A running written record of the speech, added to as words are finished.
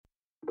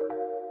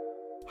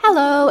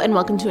Hello, and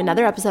welcome to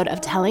another episode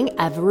of Telling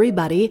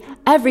Everybody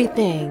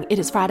Everything. It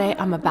is Friday.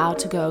 I'm about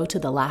to go to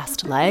the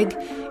last leg.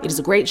 It is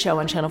a great show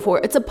on Channel 4.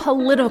 It's a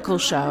political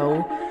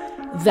show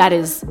that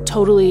is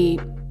totally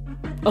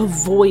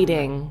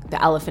avoiding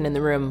the elephant in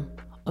the room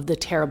of the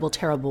terrible,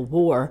 terrible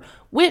war.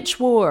 Which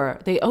war?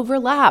 They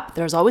overlap.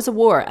 There's always a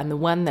war, and the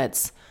one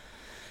that's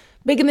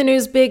big in the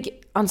news,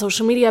 big on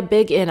social media,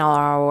 big in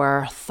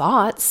our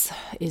thoughts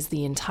is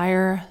the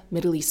entire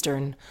Middle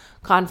Eastern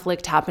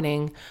conflict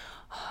happening.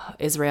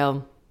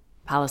 Israel,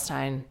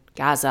 Palestine,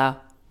 Gaza,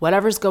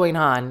 whatever's going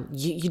on,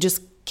 you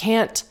just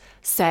can't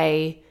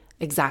say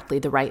exactly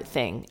the right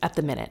thing at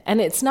the minute. And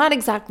it's not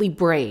exactly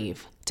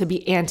brave to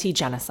be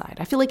anti-genocide.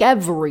 I feel like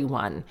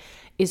everyone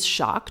is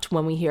shocked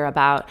when we hear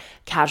about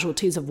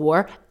casualties of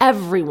war.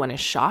 Everyone is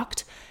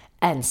shocked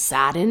and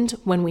saddened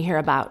when we hear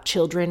about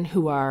children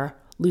who are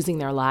losing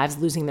their lives,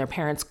 losing their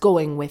parents,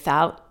 going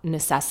without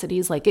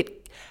necessities. Like, it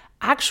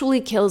actually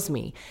kills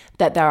me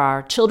that there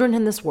are children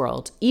in this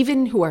world,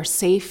 even who are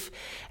safe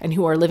and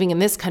who are living in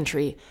this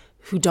country,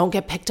 who don't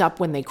get picked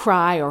up when they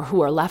cry or who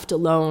are left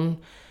alone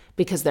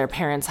because their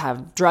parents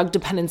have drug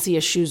dependency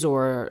issues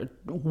or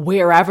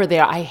wherever they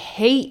are. I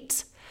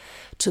hate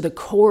to the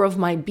core of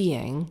my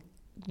being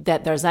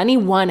that there's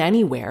anyone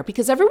anywhere,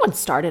 because everyone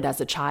started as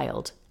a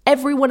child.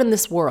 Everyone in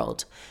this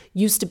world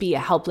used to be a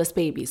helpless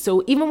baby.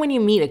 So even when you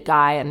meet a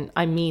guy, and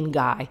I mean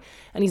guy,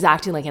 and he's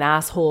acting like an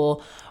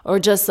asshole, or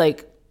just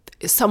like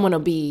someone will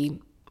be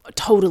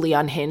totally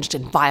unhinged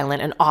and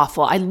violent and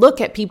awful, I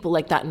look at people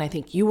like that and I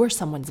think, you were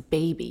someone's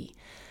baby.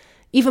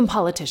 Even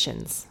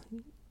politicians,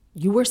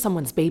 you were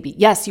someone's baby.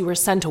 Yes, you were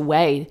sent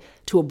away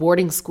to a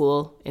boarding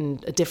school in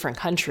a different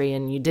country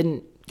and you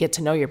didn't get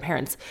to know your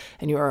parents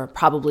and you were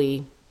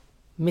probably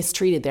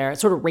mistreated there,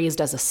 sort of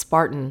raised as a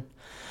Spartan.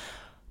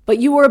 But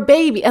you were a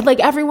baby, and like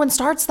everyone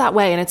starts that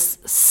way, and it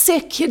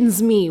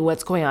sickens me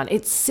what's going on.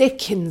 It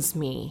sickens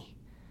me.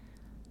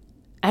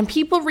 And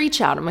people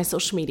reach out on my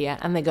social media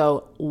and they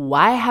go,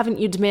 why haven't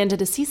you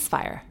demanded a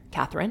ceasefire,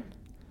 Catherine?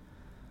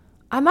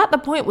 I'm at the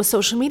point with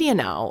social media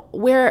now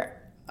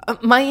where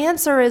my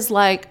answer is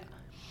like,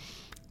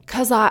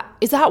 is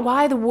that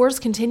why the war's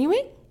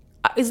continuing?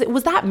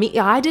 Was that me?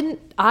 I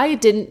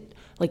didn't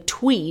like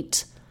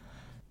tweet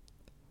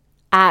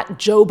at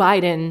Joe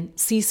Biden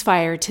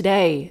ceasefire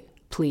today,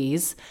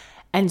 please.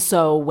 And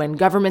so when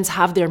governments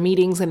have their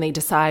meetings and they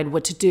decide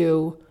what to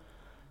do,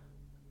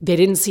 they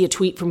didn't see a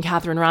tweet from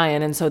Catherine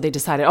Ryan, and so they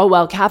decided, oh,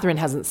 well, Catherine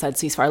hasn't said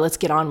ceasefire, let's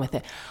get on with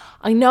it.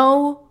 I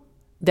know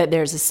that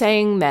there's a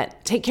saying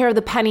that take care of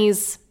the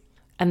pennies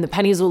and the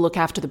pennies will look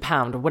after the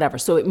pound or whatever.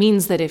 So it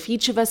means that if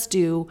each of us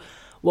do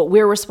what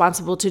we're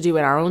responsible to do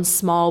in our own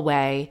small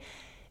way,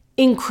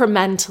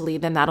 incrementally,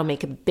 then that'll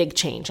make a big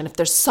change. And if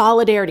there's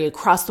solidarity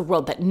across the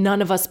world that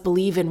none of us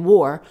believe in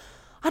war,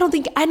 I don't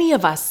think any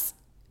of us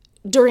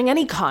during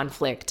any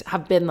conflict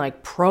have been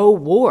like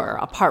pro-war,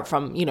 apart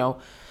from,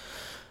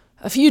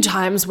 a few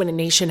times when a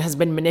nation has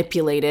been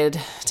manipulated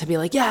to be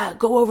like, yeah,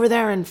 go over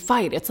there and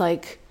fight. It's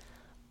like,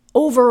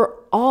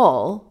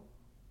 overall,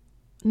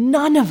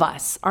 none of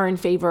us are in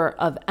favor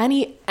of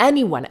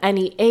anyone,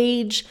 any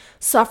age,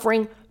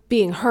 suffering,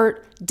 being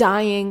hurt,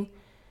 dying.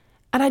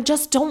 And I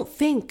just don't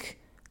think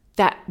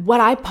that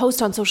what I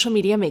post on social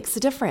media makes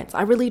a difference.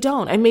 I really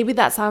don't. And maybe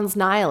that sounds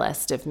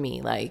nihilist of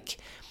me. Like,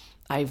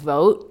 I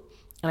vote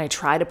and I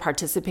try to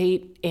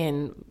participate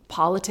in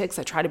politics.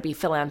 I try to be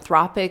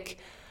philanthropic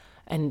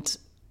and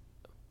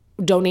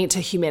donate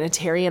to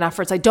humanitarian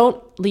efforts.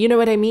 You know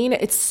what I mean?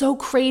 It's so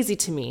crazy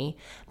to me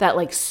that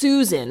like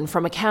Susan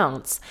from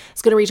Accounts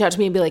is going to reach out to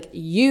me and be like,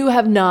 you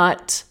have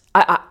not,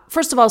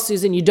 first of all,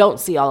 Susan, you don't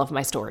see all of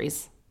my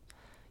stories.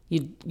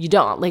 You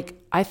don't. Like,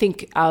 I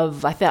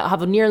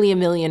have nearly 1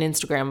 million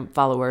Instagram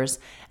followers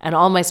and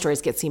all my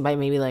stories get seen by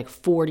maybe like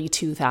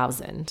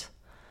 42,000.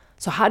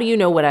 So how do you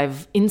know what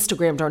I've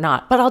Instagrammed or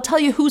not? But I'll tell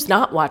you who's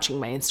not watching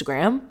my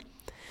Instagram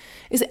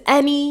is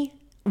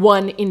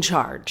anyone in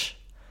charge.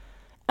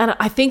 And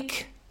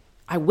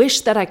I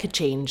wish that I could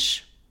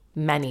change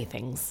many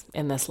things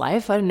in this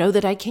life. I know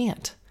that I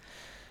can't.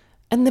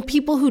 And the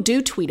people who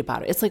do tweet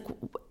about it, it's like,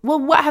 well,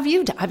 what have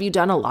you done? Have you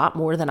done a lot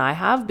more than I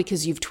have?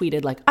 Because you've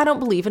tweeted like, I don't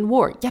believe in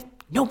war. Yeah,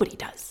 nobody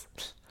does.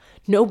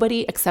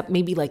 Nobody except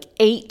maybe like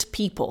 8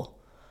 people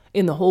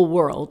in the whole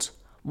world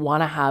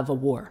want to have a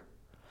war.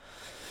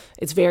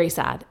 It's very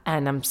sad.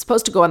 And I'm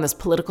supposed to go on this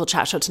political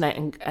chat show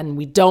tonight and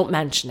we don't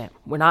mention it.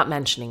 We're not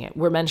mentioning it.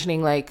 We're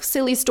mentioning like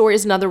silly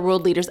stories and other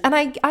world leaders. And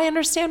I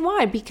understand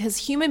why, because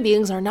human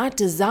beings are not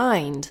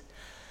designed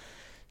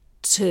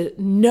to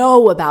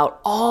know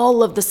about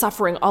all of the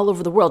suffering all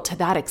over the world to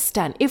that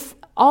extent. If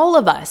all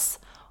of us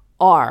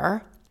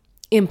are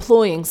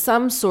employing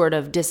some sort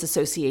of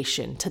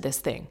disassociation to this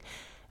thing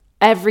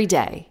every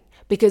day,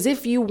 because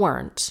if you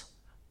weren't,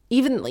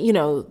 even,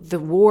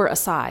 the war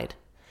aside,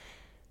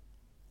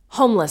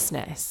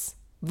 homelessness,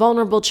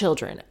 vulnerable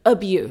children,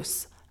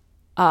 abuse,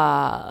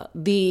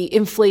 the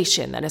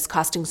inflation that is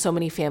costing so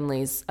many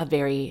families a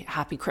very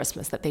happy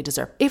Christmas that they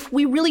deserve. If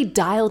we really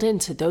dialed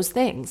into those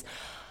things,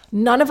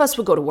 None of us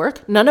would go to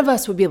work. None of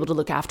us would be able to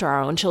look after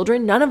our own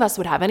children. None of us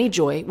would have any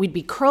joy. We'd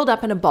be curled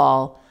up in a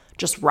ball,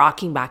 just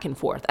rocking back and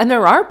forth. And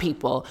there are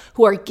people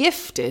who are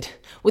gifted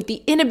with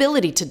the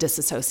inability to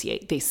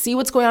disassociate. They see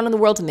what's going on in the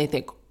world and they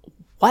think,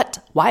 what?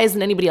 Why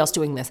isn't anybody else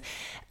doing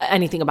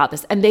anything about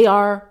this? And they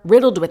are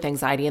riddled with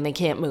anxiety and they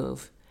can't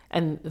move.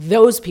 And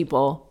those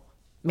people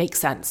make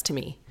sense to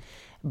me.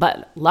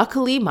 But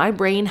luckily, my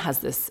brain has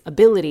this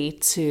ability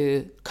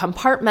to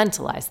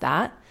compartmentalize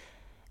that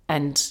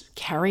and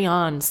carry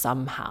on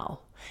somehow.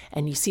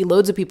 And you see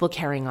loads of people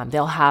carrying on.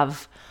 They'll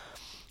have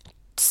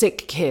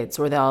sick kids,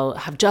 or they'll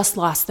have just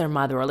lost their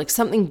mother, or like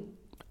something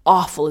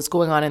awful is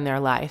going on in their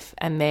life,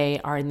 and they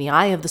are in the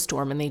eye of the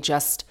storm and they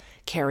just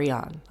carry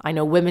on. I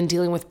know women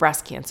dealing with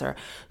breast cancer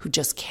who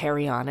just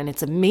carry on. And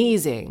it's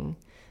amazing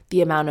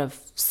the amount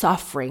of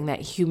suffering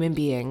that human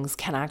beings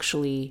can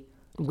actually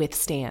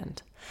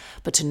withstand.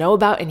 But to know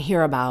about and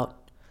hear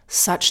about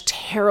such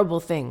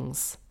terrible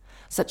things,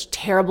 such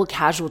terrible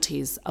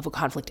casualties of a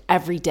conflict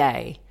every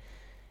day,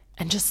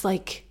 and just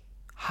like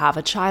have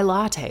a chai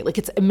latte. Like,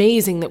 it's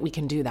amazing that we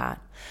can do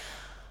that.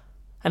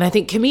 And I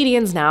think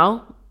comedians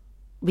now,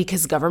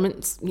 because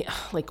governments,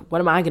 like, what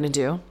am I going to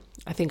do?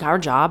 I think our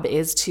job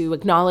is to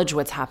acknowledge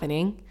what's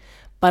happening,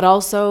 but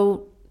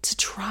also to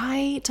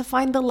try to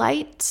find the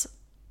light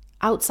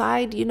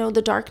outside,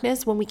 the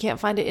darkness when we can't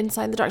find it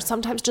inside the dark.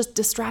 Sometimes just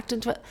distract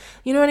into it.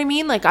 You know what I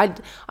mean? Like, I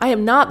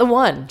am not the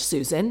one,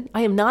 Susan.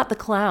 I am not the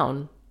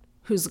clown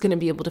who's going to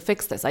be able to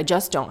fix this. I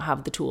just don't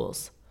have the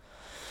tools.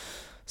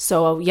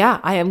 So yeah,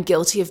 I am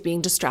guilty of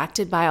being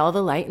distracted by all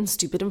the light and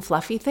stupid and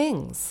fluffy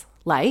things.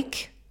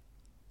 Like,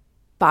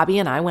 Bobby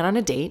and I went on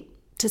a date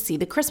to see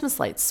the Christmas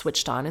lights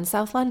switched on in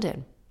South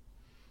London.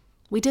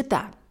 We did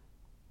that.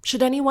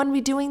 Should anyone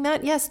be doing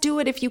that? Yes, do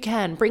it if you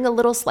can. Bring a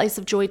little slice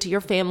of joy to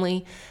your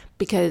family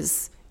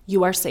because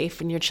you are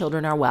safe and your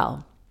children are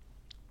well.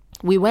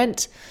 We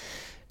went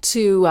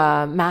to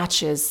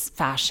Matches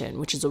Fashion,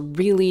 which is a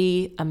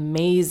really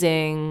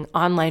amazing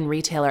online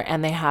retailer,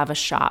 and they have a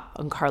shop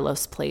on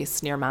Carlos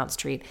Place near Mount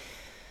Street.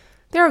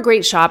 They're a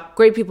great shop.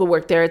 Great people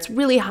work there. It's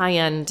really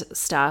high-end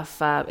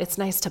stuff. It's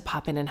nice to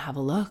pop in and have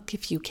a look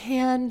if you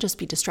can. Just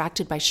be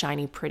distracted by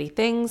shiny, pretty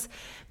things.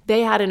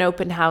 They had an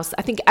open house.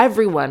 I think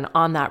everyone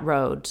on that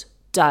road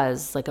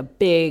does like a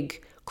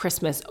big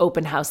Christmas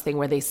open house thing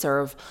where they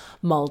serve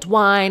mulled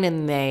wine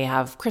and they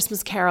have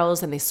Christmas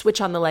carols and they switch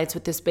on the lights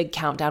with this big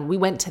countdown. We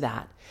went to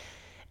that.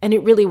 And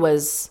it really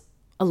was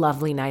a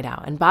lovely night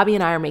out. And Bobby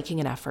and I are making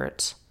an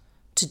effort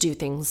to do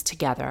things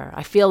together.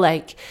 I feel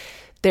like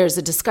there's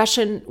a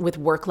discussion with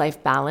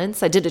work-life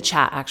balance. I did a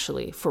chat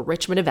actually for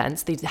Richmond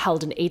Events. They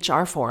held an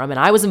HR forum and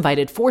I was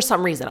invited for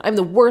some reason. I'm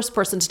the worst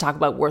person to talk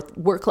about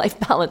work-life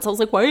balance. I was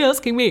like, why are you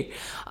asking me?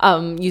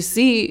 You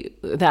see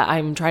that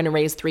I'm trying to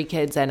raise 3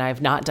 kids and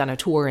I've not done a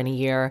tour in a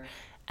year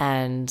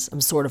and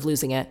I'm sort of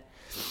losing it.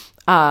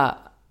 I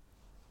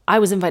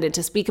was invited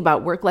to speak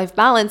about work-life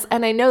balance,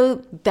 and I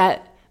know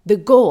that the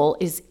goal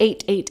is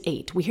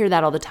 8-8-8. We hear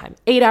that all the time.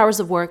 8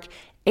 hours of work,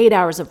 8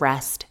 hours of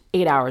rest,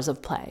 8 hours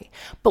of play.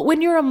 But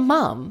when you're a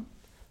mom,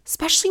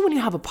 especially when you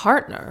have a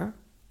partner,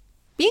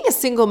 being a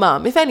single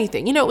mom, if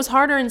anything, it was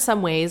harder in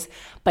some ways,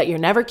 but you're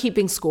never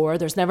keeping score.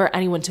 There's never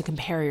anyone to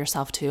compare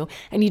yourself to,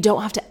 and you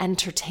don't have to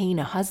entertain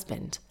a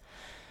husband.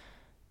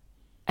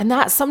 And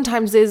that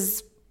sometimes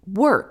is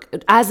work,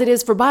 as it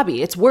is for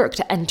Bobby. It's work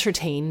to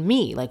entertain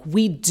me. Like,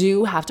 we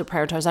do have to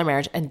prioritize our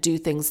marriage and do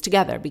things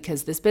together,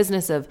 because this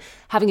business of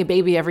having a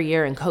baby every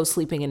year and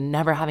co-sleeping and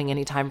never having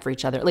any time for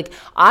each other, like,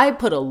 I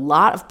put a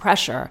lot of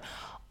pressure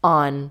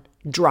on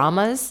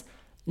dramas,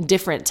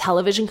 different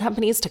television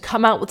companies to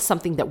come out with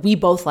something that we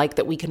both like,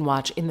 that we can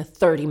watch in the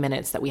 30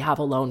 minutes that we have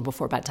alone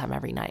before bedtime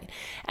every night.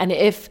 And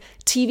if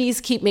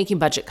TVs keep making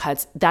budget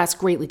cuts, that's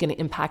greatly going to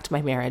impact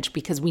my marriage,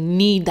 because we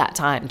need that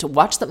time to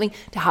watch something,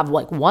 to have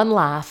like one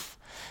laugh,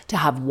 to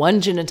have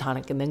one gin and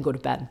tonic, and then go to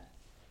bed.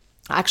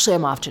 Actually,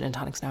 I'm off gin and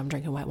tonics now. I'm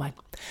drinking white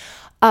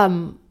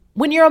wine.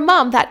 When you're a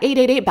mom, that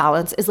 8-8-8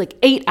 balance is like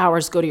 8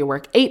 hours go to your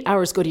work, 8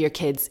 hours go to your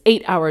kids,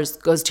 8 hours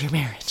goes to your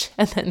marriage,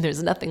 and then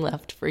there's nothing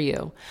left for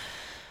you.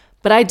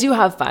 But I do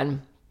have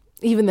fun,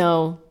 even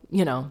though,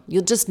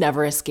 you'll just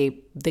never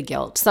escape the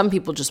guilt. Some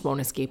people just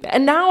won't escape it.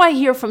 And now I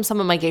hear from some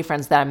of my gay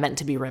friends that I'm meant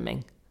to be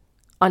rimming.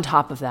 On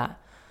top of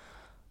that,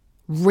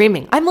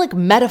 rimming. I'm like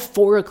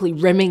metaphorically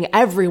rimming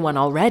everyone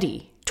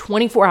already,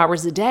 24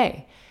 hours a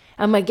day.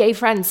 And my gay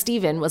friend,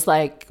 Steven, was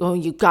like, oh,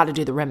 you got to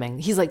do the rimming.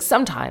 He's like,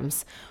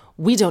 sometimes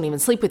we don't even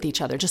sleep with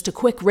each other. Just a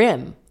quick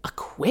rim. A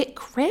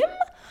quick rim?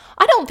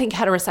 I don't think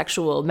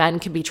heterosexual men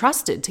can be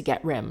trusted to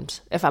get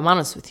rimmed, if I'm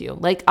honest with you.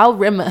 Like, I'll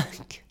rim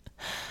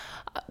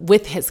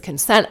with his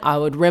consent, I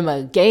would rim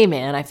a gay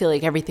man. I feel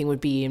like everything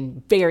would be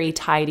in very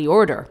tidy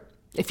order.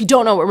 If you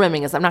don't know what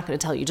rimming is, I'm not going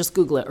to tell you. Just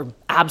Google it, or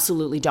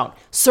absolutely don't.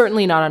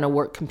 Certainly not on a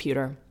work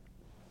computer.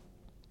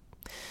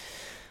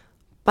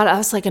 But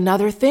that's like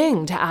another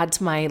thing to add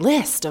to my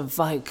list of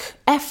like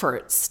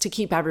efforts to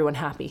keep everyone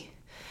happy.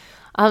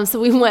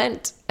 So we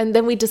went, and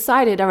then we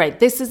decided, all right,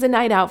 this is a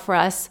night out for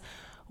us.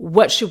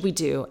 what should we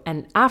do?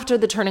 And after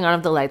the turning on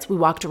of the lights, we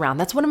walked around.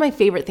 That's one of my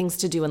favorite things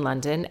to do in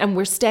London. And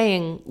we're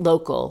staying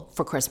local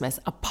for Christmas,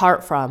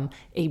 apart from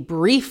a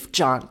brief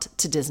jaunt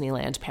to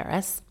Disneyland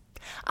Paris.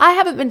 I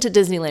haven't been to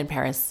Disneyland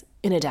Paris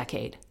in a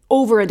decade.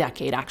 Over a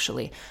decade,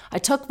 actually. I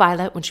took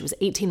Violet when she was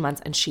 18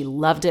 months and she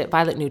loved it.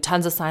 Violet knew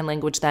tons of sign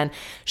language then.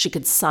 She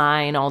could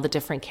sign all the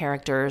different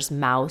characters.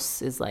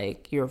 Mouse is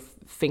like your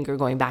finger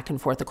going back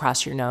and forth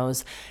across your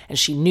nose. And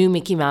she knew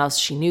Mickey Mouse.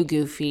 She knew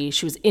Goofy.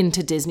 She was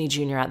into Disney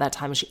Junior at that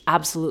time and she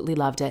absolutely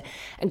loved it.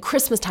 And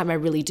Christmas time, I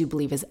really do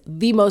believe, is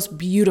the most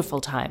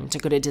beautiful time to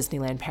go to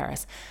Disneyland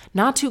Paris.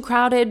 Not too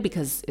crowded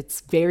because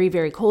it's very,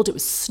 very cold. It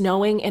was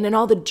snowing. And in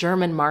all the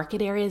German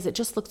market areas, it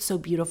just looked so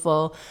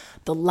beautiful.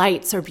 The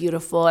lights are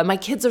beautiful. And my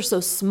kids are so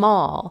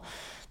small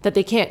that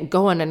they can't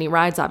go on any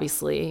rides,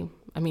 obviously.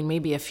 I mean,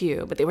 maybe a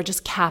few, but they were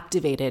just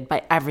captivated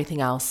by everything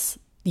else,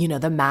 you know,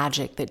 the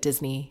magic that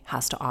Disney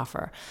has to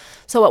offer.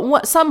 So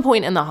at some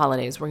point in the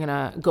holidays, we're going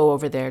to go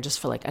over there just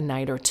for like a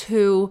night or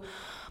two.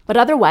 But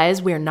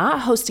otherwise, we are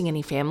not hosting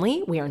any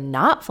family. We are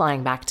not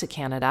flying back to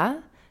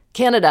Canada.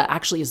 Canada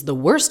actually is the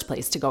worst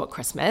place to go at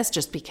Christmas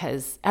just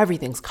because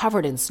everything's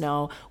covered in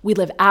snow. We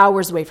live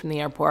hours away from the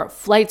airport.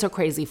 Flights are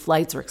crazy.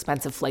 Flights are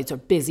expensive. Flights are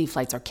busy.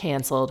 Flights are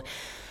canceled.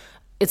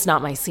 It's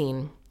not my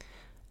scene.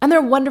 And there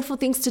are wonderful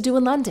things to do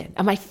in London.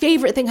 And my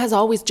favorite thing has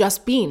always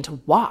just been to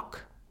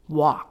walk.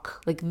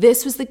 Like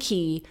this was the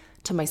key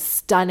to my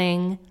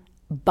stunning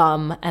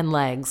bum and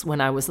legs when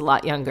I was a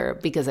lot younger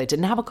because I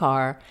didn't have a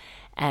car.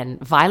 And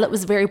Violet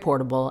was very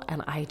portable,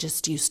 and I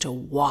just used to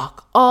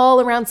walk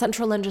all around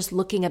Central London just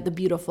looking at the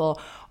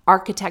beautiful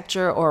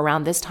architecture, or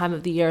around this time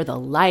of the year, the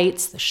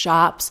lights, the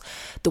shops,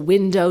 the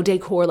window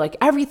decor, like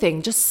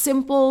everything, just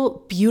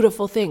simple,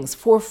 beautiful things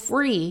for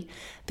free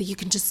that you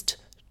can just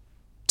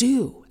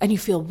do. And you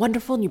feel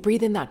wonderful and you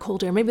breathe in that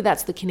cold air. Maybe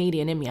that's the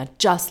Canadian in me. I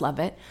just love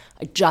it.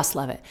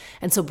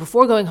 And so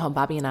before going home,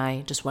 Bobby and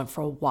I just went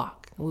for a walk.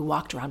 We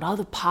walked around all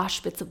the posh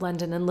bits of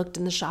London and looked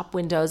in the shop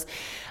windows.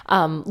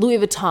 Louis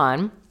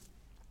Vuitton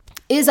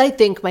is, I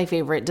think, my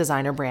favorite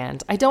designer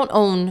brand. I don't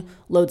own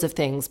loads of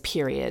things,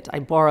 period. I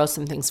borrow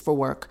some things for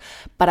work.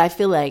 But I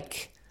feel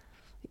like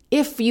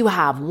if you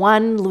have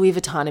one Louis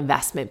Vuitton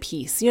investment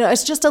piece, you know,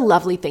 it's just a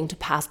lovely thing to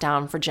pass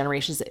down for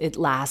generations. It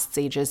lasts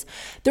ages.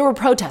 There were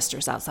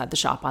protesters outside the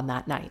shop on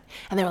that night.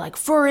 And they were like,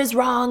 fur is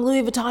wrong.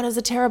 Louis Vuitton is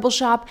a terrible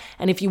shop.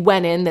 And if you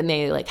went in, then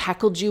they like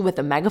heckled you with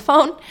a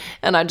megaphone.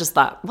 And I just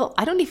thought, well,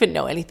 I don't even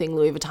know anything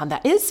Louis Vuitton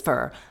that is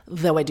fur,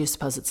 though I do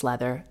suppose it's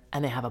leather.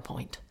 And they have a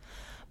point.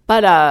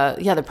 But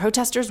yeah, the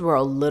protesters were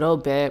a little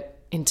bit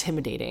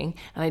intimidating.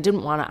 And I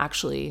didn't want to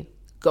actually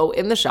go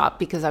in the shop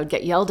because I would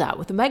get yelled at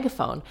with a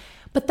megaphone.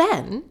 But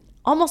then,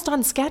 almost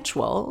on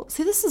schedule,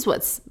 see, this is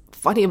what's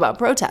funny about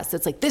protests.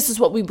 It's like, this is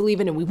what we believe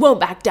in and we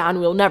won't back down,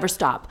 we'll never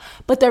stop.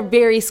 But they're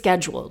very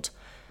scheduled.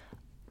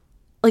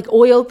 Like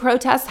oil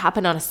protests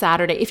happen on a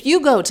Saturday. If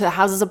you go to the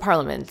Houses of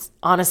Parliament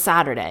on a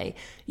Saturday,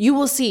 you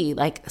will see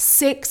like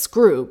 6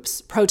 groups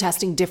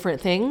protesting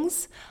different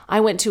things. I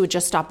went to a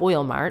Just Stop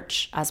Oil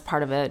march as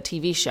part of a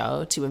TV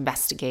show to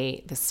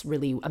investigate this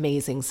really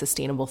amazing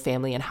sustainable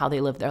family and how they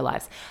live their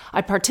lives.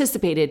 I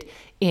participated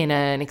in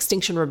an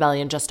Extinction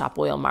Rebellion Just Stop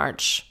Oil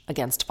march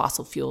against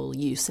fossil fuel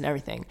use and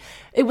everything.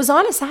 It was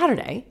on a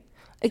Saturday,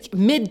 like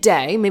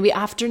midday, maybe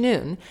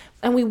afternoon,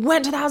 and we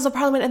went to the House of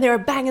Parliament and they were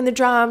banging the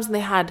drums and they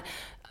had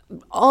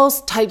all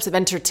types of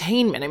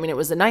entertainment. I mean, it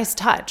was a nice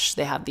touch.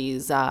 They have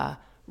these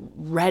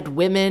red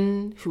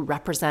women who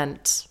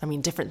represent,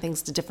 different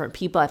things to different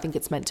people. I think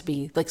it's meant to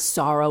be like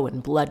sorrow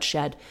and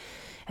bloodshed.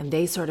 And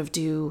they sort of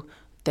do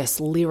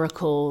this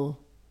lyrical,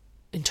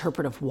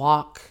 interpretive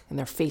walk, and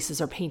their faces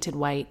are painted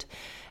white.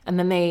 And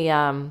then they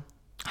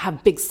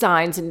have big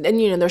signs, and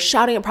they're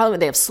shouting at Parliament.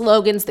 They have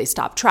slogans. They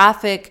stop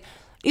traffic.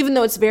 Even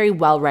though it's very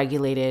well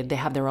regulated, they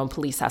have their own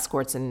police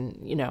escorts, and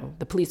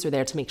the police are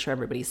there to make sure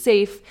everybody's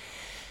safe.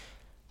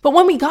 But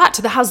when we got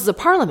to the Houses of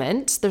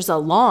Parliament, there's a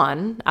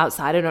lawn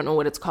outside. I don't know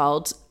what it's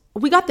called.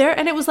 We got there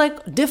and it was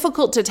like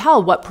difficult to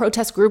tell what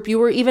protest group you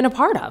were even a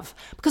part of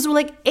because there were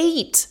like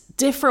 8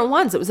 different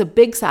ones. It was a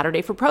big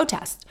Saturday for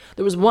protest.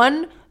 There was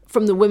one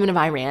from the women of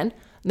Iran.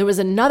 There was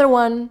another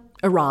one,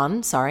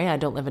 Iran. Sorry, I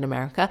don't live in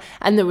America.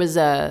 And there was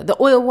the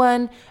oil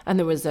one, and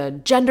there was a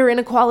gender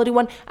inequality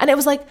one. And it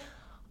was like,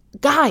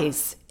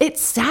 guys, it's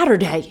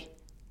Saturday.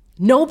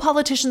 No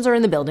politicians are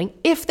in the building.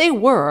 If they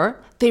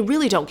were, they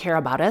really don't care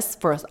about us.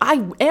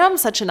 I am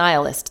such a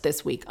nihilist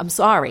this week. I'm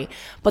sorry.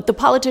 But the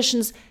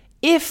politicians,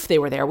 if they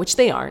were there, which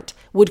they aren't,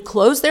 would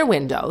close their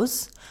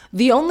windows.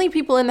 The only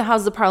people in the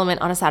House of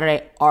Parliament on a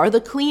Saturday are the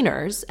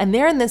cleaners, and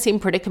they're in the same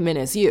predicament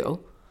as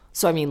you.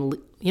 So,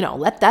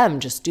 let them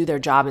just do their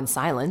job in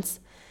silence.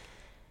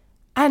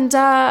 And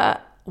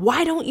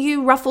why don't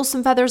you ruffle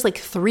some feathers like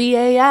 3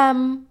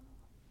 a.m.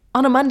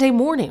 on a Monday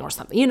morning or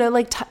something?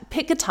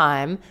 Pick a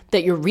time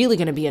that you're really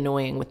going to be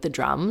annoying with the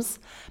drums.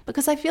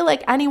 Because I feel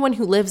like anyone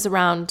who lives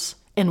around,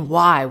 and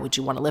why would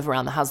you want to live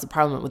around the House of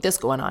Parliament with this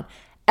going on?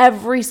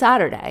 Every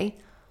Saturday,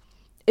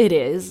 it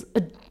is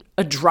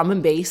a drum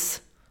and bass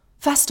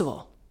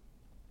festival.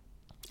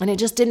 And it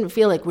just didn't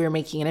feel like we were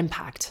making an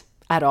impact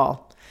at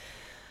all.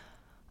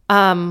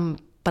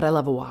 But I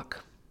love a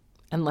walk,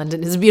 and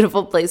London is a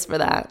beautiful place for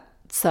that.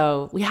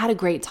 So we had a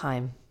great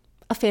time,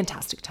 a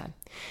fantastic time.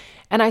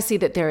 And I see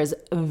that there is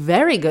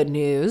very good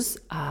news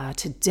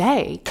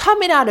today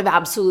coming out of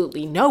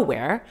absolutely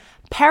nowhere.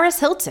 Paris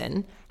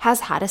Hilton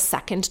has had a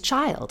second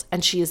child,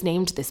 and she has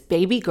named this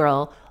baby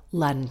girl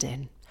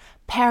London.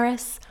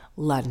 Paris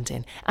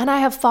London. And I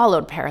have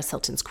followed Paris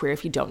Hilton's career.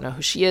 If you don't know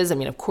who she is, I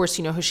mean, of course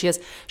you know who she is.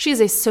 She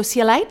is a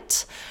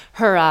socialite.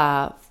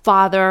 Her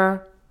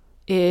father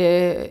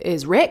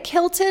is Rick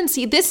Hilton.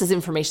 See, this is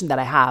information that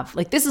I have.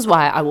 Like, this is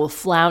why I will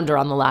flounder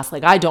on the last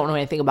leg. I don't know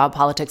anything about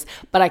politics,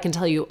 but I can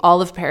tell you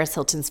all of Paris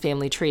Hilton's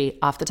family tree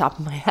off the top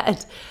of my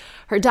head.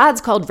 Her dad's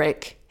called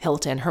Rick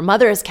Hilton. Her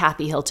mother is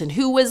Kathy Hilton,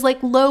 who was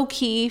like low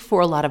key for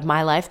a lot of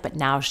my life, but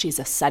now she's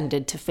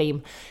ascended to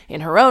fame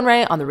in her own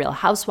right on The Real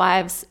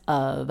Housewives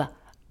of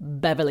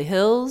Beverly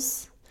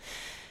Hills.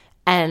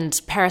 And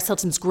Paris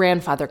Hilton's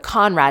grandfather,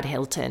 Conrad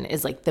Hilton,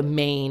 is like the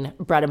main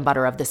bread and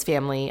butter of this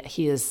family.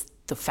 He is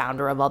the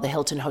founder of all the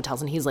Hilton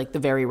hotels, and he's like the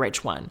very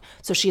rich one.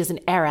 So she is an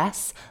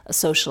heiress, a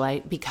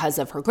socialite, because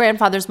of her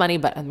grandfather's money,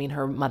 but I mean,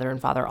 her mother and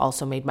father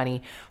also made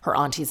money. Her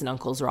aunties and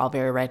uncles are all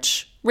very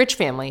rich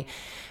family.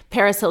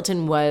 Paris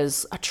Hilton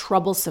was a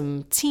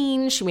troublesome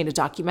teen. She made a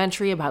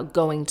documentary about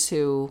going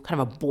to kind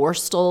of a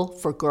borstal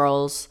for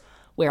girls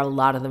where a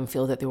lot of them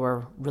feel that they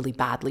were really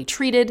badly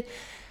treated.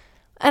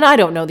 And I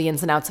don't know the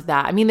ins and outs of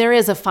that. I mean, there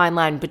is a fine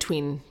line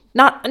between,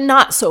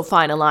 not so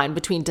fine a line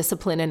between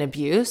discipline and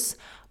abuse.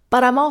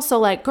 But I'm also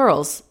like,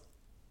 girls,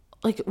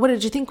 like, what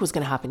did you think was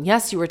going to happen?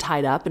 Yes, you were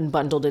tied up and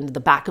bundled into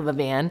the back of a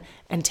van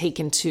and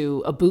taken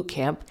to a boot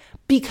camp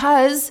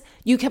because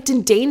you kept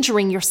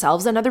endangering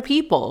yourselves and other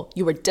people.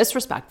 You were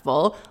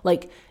disrespectful,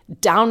 like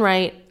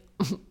downright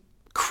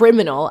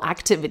criminal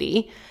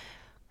activity.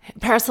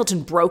 Paris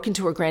Hilton broke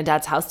into her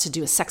granddad's house to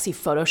do a sexy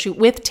photo shoot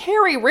with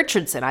Terry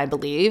Richardson, I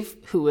believe,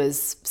 who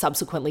was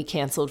subsequently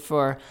canceled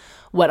for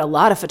what a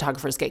lot of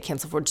photographers get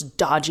canceled for, just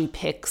dodgy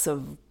pics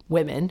of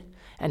women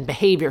and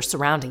behavior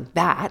surrounding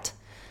that.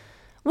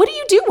 What do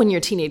you do when your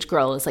teenage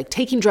girl is like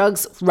taking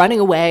drugs, running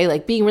away,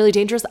 like being really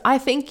dangerous? I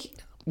think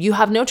you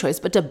have no choice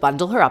but to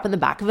bundle her up in the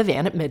back of a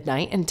van at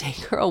midnight and take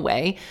her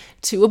away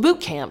to a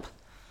boot camp,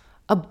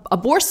 a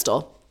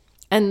borstal.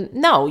 And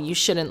no, you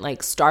shouldn't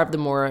like starve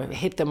them or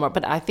hit them,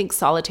 but I think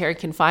solitary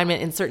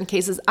confinement in certain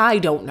cases, I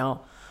don't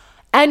know.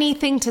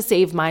 Anything to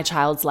save my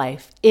child's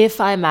life if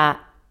I'm at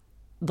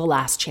the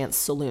Last Chance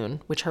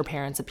Saloon, which her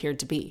parents appeared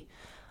to be.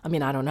 I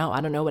mean, I don't know.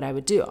 I don't know what I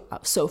would do.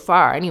 So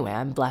far, anyway,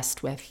 I'm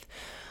blessed with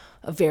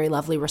a very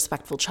lovely,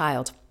 respectful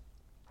child.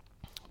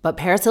 But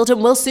Paris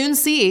Hilton will soon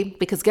see,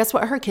 because guess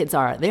what her kids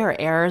are? They are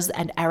heirs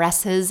and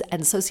heiresses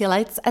and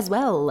socialites as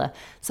well.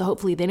 So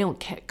hopefully they don't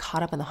get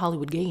caught up in the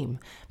Hollywood game,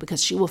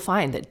 because she will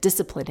find that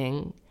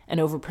disciplining an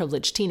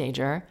overprivileged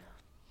teenager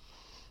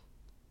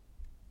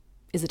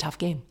is a tough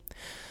game.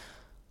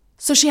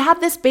 So she had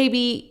this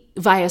baby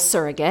via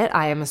surrogate,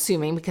 I am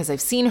assuming, because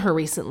I've seen her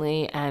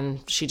recently, and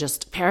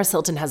Paris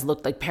Hilton has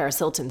looked like Paris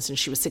Hilton since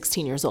she was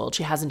 16 years old.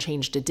 She hasn't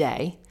changed a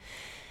day.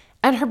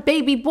 And her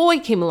baby boy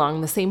came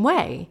along the same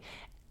way.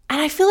 And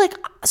I feel like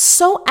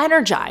so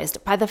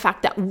energized by the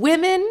fact that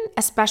women,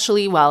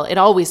 especially, well, it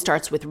always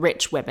starts with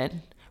rich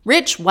women.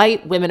 Rich,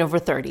 white women over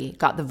 30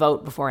 got the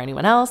vote before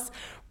anyone else.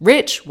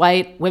 Rich,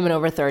 white women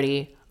over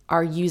 30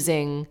 are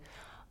using,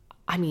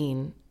 I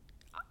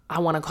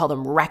want to call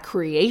them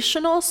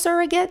recreational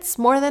surrogates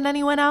more than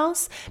anyone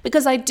else,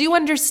 because I do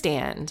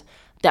understand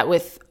that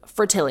with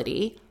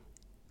fertility,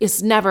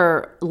 it's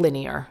never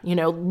linear. You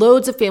know,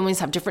 loads of families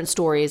have different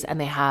stories, and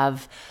they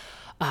have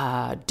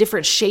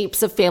different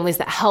shapes of families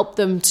that help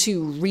them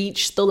to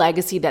reach the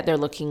legacy that they're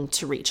looking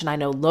to reach. And I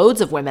know loads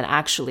of women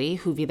actually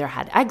who've either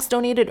had eggs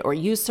donated or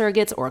used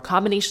surrogates or a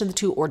combination of the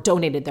two, or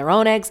donated their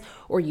own eggs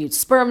or used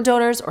sperm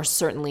donors, or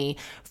certainly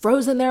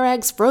frozen their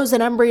eggs,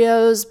 frozen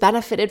embryos,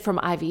 benefited from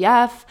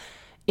IVF.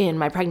 In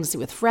my pregnancy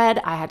with Fred,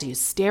 I had to use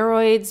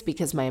steroids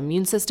because my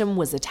immune system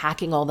was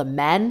attacking all the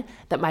men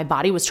that my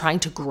body was trying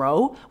to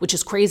grow, which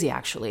is crazy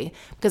actually,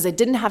 because I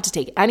didn't have to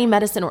take any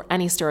medicine or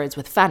any steroids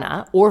with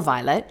Fenna or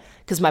Violet,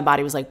 because my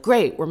body was like,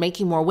 great, we're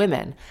making more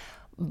women.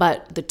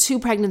 But the 2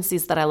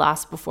 pregnancies that I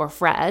lost before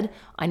Fred,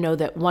 I know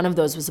that one of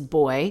those was a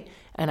boy,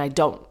 and I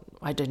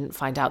didn't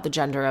find out the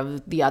gender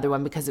of the other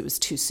one because it was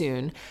too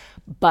soon.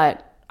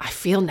 But I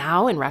feel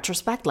now in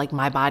retrospect like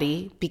my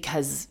body,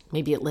 because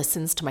maybe it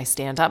listens to my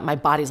stand-up, my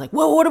body's like,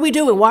 whoa, what are we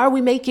doing? Why are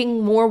we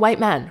making more white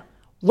men?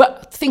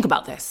 What? Think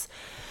about this.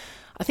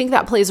 I think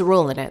that plays a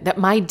role in it, that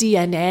my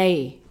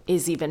DNA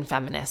is even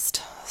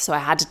feminist. So I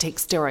had to take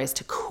steroids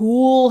to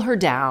cool her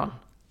down.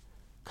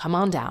 Come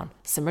on down,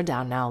 simmer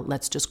down now.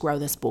 Let's just grow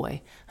this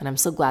boy. And I'm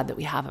so glad that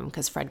we have him,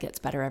 because Fred gets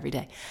better every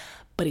day.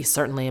 But he's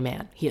certainly a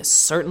man. He is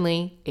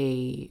certainly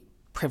a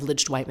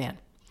privileged white man.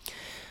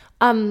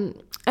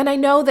 And I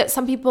know that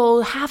some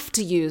people have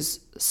to use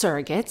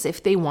surrogates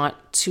if they want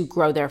to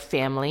grow their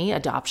family.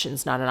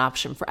 Adoption's not an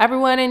option for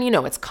everyone. And,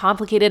 it's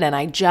complicated, and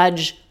I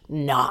judge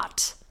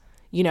not.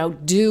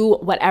 Do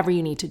whatever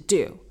you need to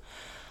do.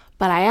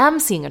 But I am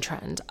seeing a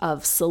trend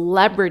of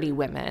celebrity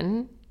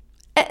women.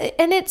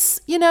 And it's,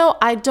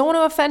 I don't want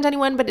to offend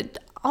anyone, but it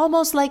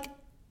almost like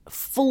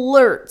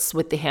flirts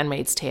with The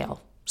Handmaid's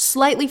Tale.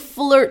 Slightly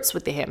flirts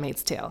with The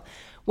Handmaid's Tale.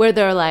 Where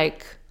they're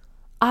like,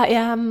 I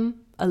am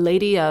a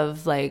lady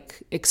of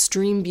like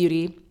extreme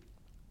beauty,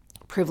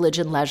 privilege,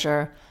 and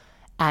leisure,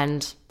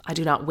 and I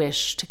do not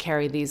wish to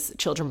carry these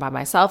children by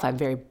myself. I'm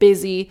very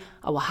busy.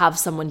 I will have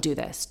someone do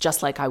this,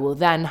 just like I will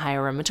then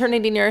hire a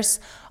maternity nurse,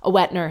 a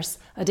wet nurse,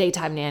 a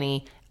daytime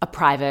nanny, a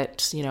private,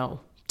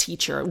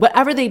 teacher,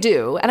 whatever they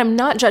do. And I'm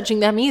not judging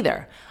them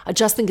either. I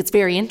just think it's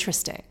very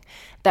interesting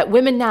that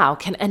women now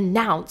can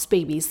announce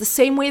babies the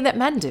same way that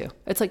men do.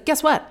 It's like,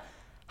 guess what?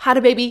 Had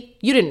a baby.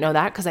 You didn't know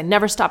that because I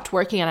never stopped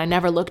working and I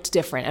never looked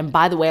different. And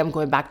by the way, I'm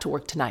going back to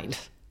work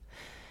tonight.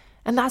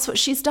 And that's what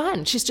she's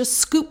done. She's just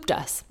scooped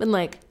us. Been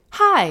like,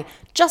 hi,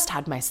 just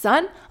had my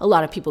son. A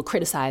lot of people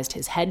criticized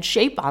his head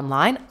shape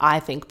online. I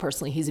think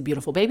personally he's a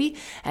beautiful baby.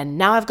 And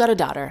now I've got a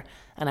daughter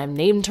and I've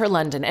named her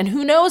London. And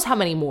who knows how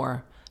many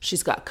more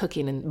she's got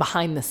cooking and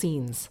behind the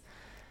scenes.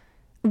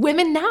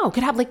 Women now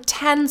could have like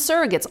 10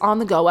 surrogates on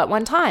the go at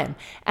one time.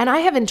 And I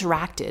have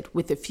interacted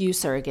with a few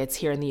surrogates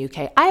here in the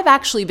UK. I've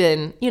actually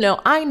been,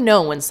 I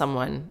know when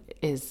someone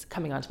is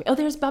coming on to me. Oh,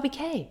 there's Bobby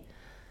K.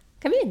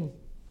 Come in.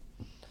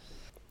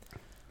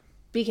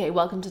 BK,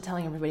 welcome to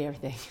Telling Everybody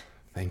Everything.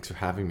 Thanks for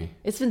having me.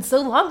 It's been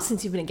so long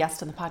since you've been a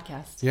guest on the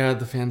podcast. Yeah,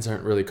 the fans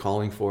aren't really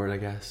calling for it, I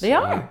guess. They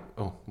are.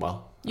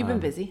 You've been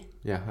busy.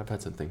 Yeah, I've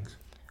had some things.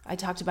 I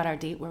talked about our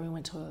date where we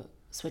went to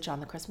switch on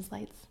the Christmas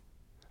lights.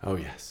 Oh,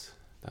 yes.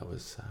 That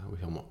was,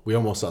 we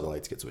almost saw the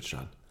lights get switched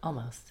on.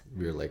 Almost.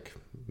 We were like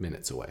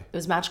minutes away. It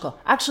was magical.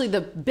 Actually,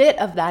 the bit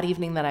of that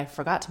evening that I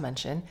forgot to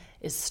mention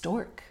is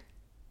Stork.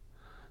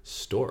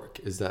 Stork?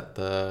 Is that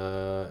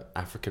the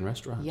African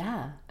restaurant?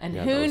 Yeah. And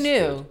who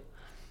knew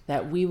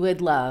that we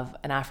would love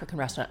an African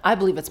restaurant? I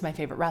believe it's my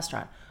favorite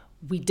restaurant.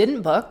 We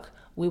didn't book.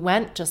 We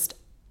went just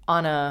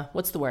on a,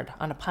 what's the word?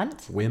 On a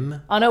punt?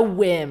 Whim? On a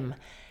whim.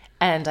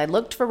 And I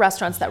looked for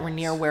restaurants that were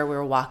near where we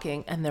were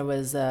walking, and there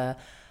was a,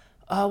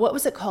 what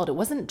was it called? It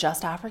wasn't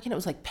just African. It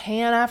was like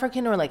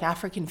Pan-African or like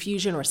African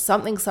fusion or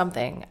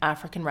something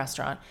African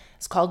restaurant.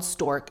 It's called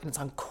Stork, and it's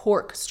on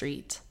Cork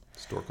Street.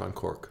 Stork on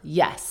Cork.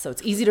 Yes, so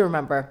it's easy to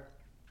remember.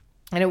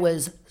 And it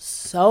was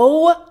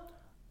so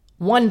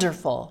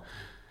wonderful.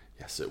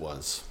 Yes, it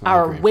was.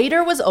 Our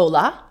waiter was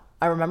Ola.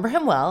 I remember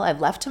him well.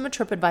 I've left him a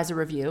TripAdvisor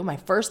review, my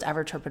first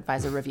ever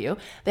TripAdvisor review.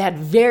 They had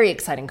very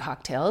exciting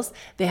cocktails.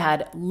 They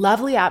had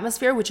lovely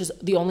atmosphere, which is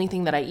the only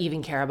thing that I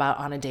even care about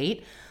on a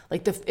date.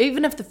 Like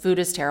even if the food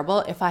is terrible,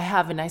 if I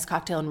have a nice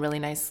cocktail and really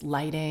nice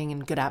lighting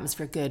and good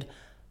atmosphere, good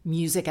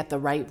music at the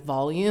right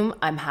volume,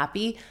 I'm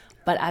happy.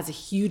 But as a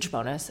huge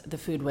bonus, the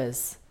food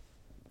was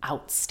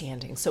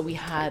outstanding. So we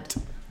had,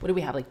 what did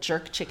we have? Like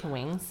jerk chicken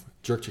wings.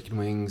 Jerk chicken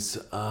wings. Do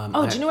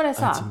you know what I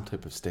saw? I had some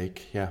type of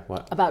steak. Yeah,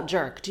 what? About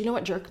jerk. Do you know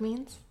what jerk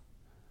means?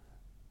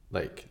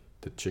 Like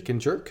the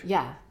chicken jerk?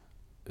 Yeah.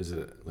 Is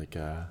it like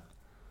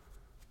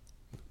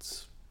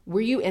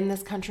Were you in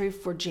this country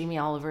for Jamie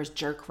Oliver's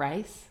jerk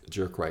rice?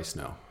 Jerk rice,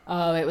 no.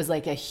 Oh, it was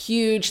like a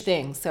huge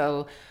thing.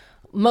 So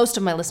most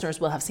of my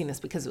listeners will have seen this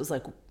because it was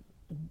like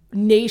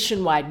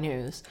nationwide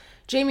news.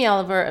 Jamie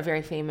Oliver, a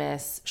very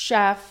famous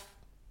chef.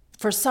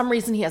 For some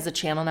reason, he has a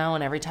channel now,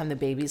 and every time the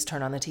babies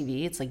turn on the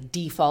TV, it's like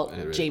default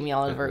Jamie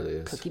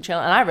Oliver cookie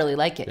channel, and I really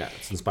like it. Yeah,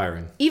 it's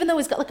inspiring. Even though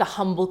he's got like a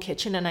humble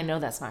kitchen, and I know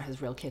that's not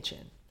his real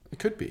kitchen. It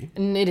could be.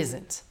 And it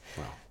isn't.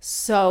 Wow.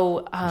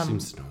 So he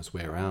seems to know his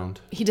way around.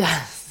 He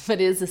does,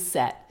 but it is a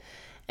set.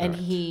 And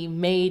he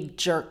made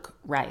jerk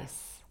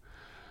rice.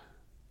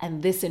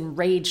 And this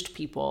enraged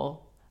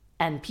people.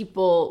 And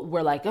people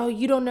were like, oh,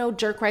 you don't know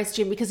jerk rice,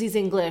 Jim, because he's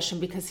English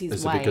and because he's white.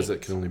 Is it because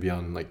it can only be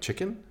on like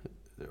chicken?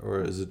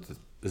 Or is it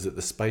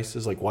the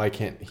spices? Like, why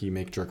can't he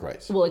make jerk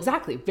rice? Well,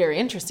 exactly. Very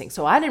interesting.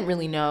 So I didn't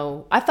really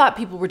know. I thought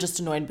people were just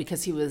annoyed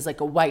because he was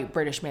like a white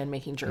British man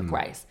making jerk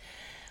rice.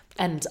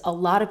 And a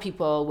lot of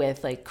people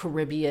with like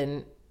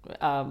Caribbean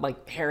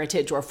like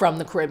heritage or from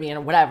the Caribbean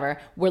or whatever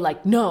were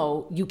like,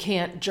 no, you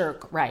can't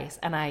jerk rice.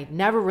 And I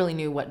never really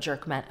knew what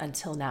jerk meant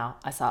until now.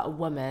 I saw a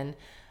woman,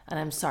 and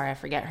I'm sorry, I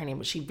forget her name,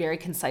 but she very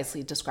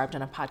concisely described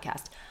on a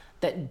podcast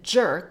that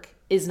jerk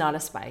is not a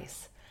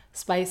spice.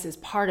 Spice is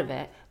part of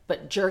it,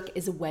 but jerk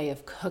is a way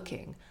of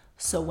cooking.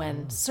 So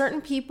when certain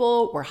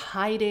people were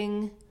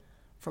hiding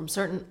from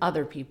certain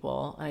other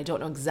people, and I don't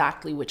know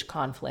exactly which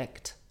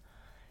conflict,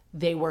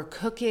 they were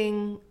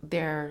cooking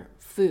their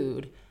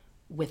food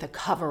with a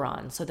cover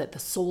on so that the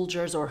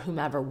soldiers or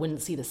whomever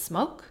wouldn't see the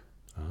smoke.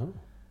 Oh.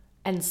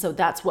 And so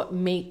that's what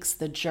makes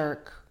the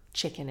jerk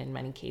chicken in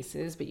many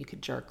cases, but you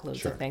could jerk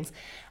loads of things.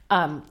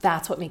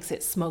 That's what makes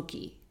it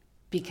smoky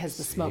because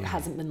the smoke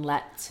hasn't been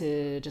let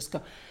to just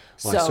go.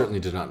 Well, I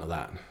certainly did not know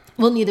that.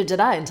 Well, neither did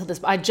I until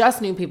this. I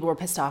just knew people were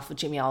pissed off with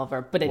Jamie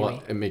Oliver, but anyway.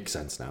 Well, it makes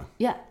sense now.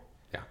 Yeah.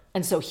 Yeah.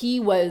 And so he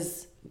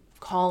was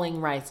calling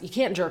rice, you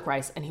can't jerk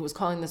rice, and he was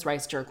calling this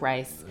rice jerk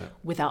rice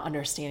without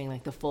understanding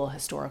like the full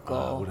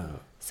historical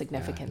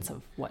significance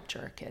of what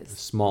jerk is. A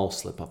small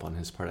slip up on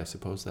his part, I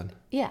suppose, then.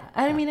 Yeah.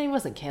 I mean, he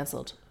wasn't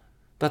canceled.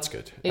 That's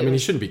good. I mean, he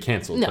shouldn't be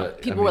canceled. No,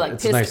 but, people were like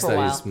it's pissed nice for a that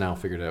while. he's now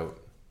figured out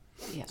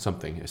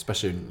something,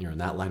 especially when you're in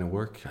that line of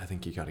work. I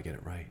think you got to get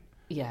it right.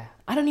 Yeah.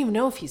 I don't even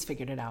know if he's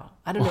figured it out.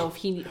 I don't know if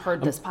he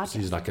heard this podcast. So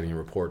he's not getting a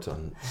report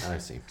on. I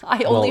see.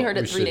 I only heard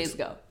it 3 days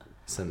ago.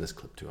 Send this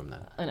clip to him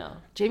then. I know.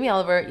 Jamie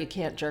Oliver, you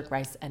can't jerk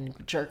rice, and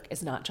jerk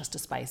is not just a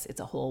spice. It's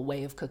a whole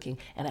way of cooking,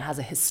 and it has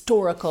a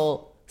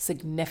historical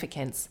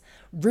significance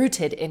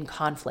rooted in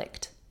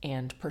conflict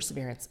and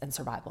perseverance and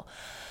survival.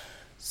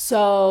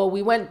 So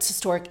we went to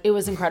Stork. It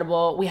was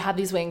incredible. We had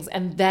these wings,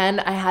 and then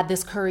I had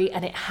this curry,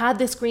 and it had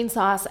this green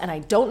sauce, and I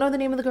don't know the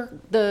name of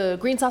the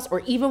green sauce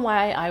or even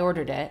why I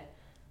ordered it.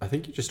 I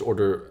think you just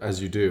order,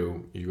 as you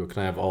do, you go,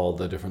 can I have all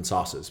the different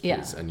sauces,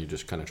 please? Yeah. And you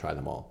just kind of try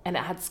them all. And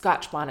it had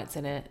Scotch bonnets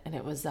in it, and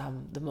it was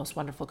the most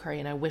wonderful curry,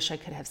 and I wish I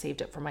could have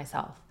saved it for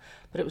myself.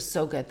 But it was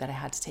so good that I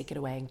had to take it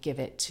away and give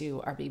it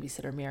to our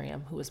babysitter,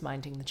 Miriam, who was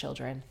minding the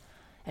children.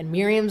 And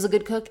Miriam's a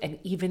good cook, and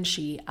even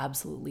she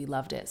absolutely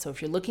loved it. So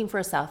if you're looking for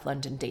a South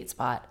London date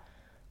spot,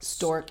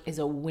 Stork is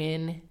a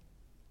win.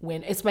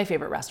 It's my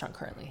favorite restaurant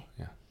currently.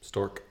 Yeah,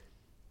 Stork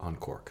on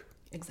Cork.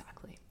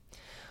 Exactly.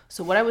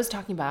 So what I was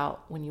talking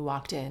about when you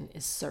walked in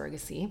is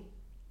surrogacy.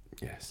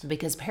 Yes.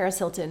 Because Paris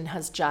Hilton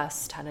has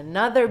just had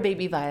another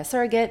baby via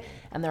surrogate,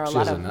 and there are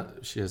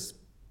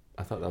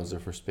I thought that was their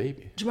first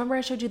baby. Do you remember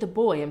I showed you the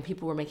boy and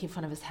people were making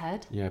fun of his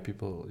head? Yeah,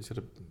 it's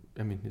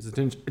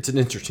an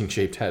interesting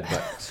shaped head,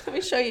 but... Let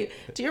me show you.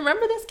 Do you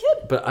remember this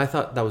kid? But I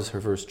thought that was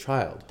her first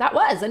child. That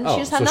was, and she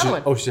just had another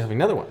one. Oh, she's having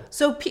another one.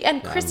 So,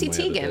 Chrissy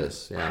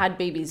Teigen had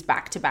babies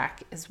back to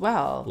back as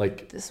well.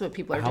 Like, this is what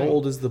people are how doing.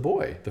 old is the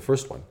boy, the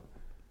first one?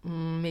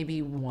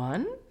 Maybe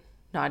 1,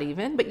 not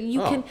even. But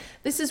you can.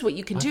 This is what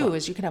you can do: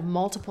 is you can have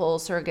multiple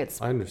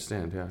surrogates. I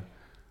understand. Yeah.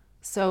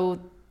 So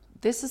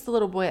this is the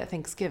little boy at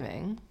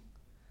Thanksgiving,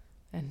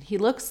 and he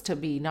looks to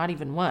be not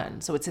even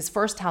 1. So it's his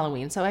first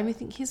Halloween. So I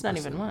think he's not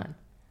even 1.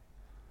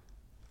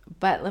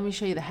 But let me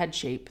show you the head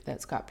shape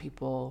that's got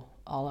people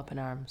all up in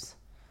arms.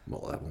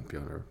 Well, that won't be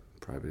on her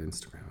private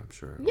Instagram, I'm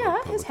sure.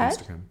 Yeah, his head.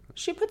 Instagram.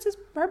 She puts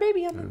her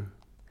baby on them.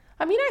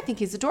 I mean, I think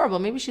he's adorable.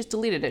 Maybe she's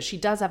deleted it. She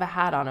does have a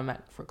hat on him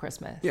for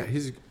Christmas. Yeah,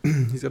 he's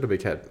got a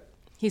big head.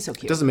 He's so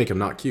cute. It doesn't make him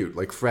not cute.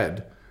 Like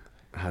Fred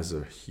has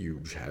a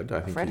huge head.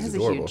 I think Fred he's has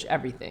adorable. a huge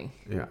everything.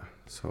 Yeah,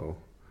 so.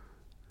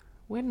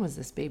 When was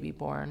this baby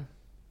born?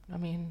 I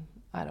mean,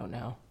 I don't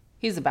know.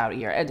 He's about a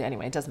year.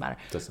 Anyway, it doesn't matter.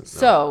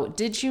 So,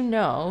 did you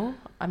know,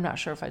 I'm not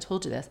sure if I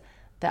told you this,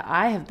 that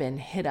I have been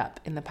hit up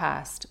in the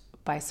past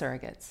by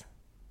surrogates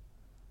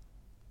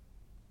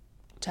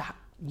to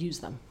use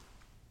them.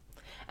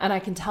 And I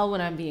can tell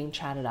when I'm being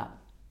chatted up.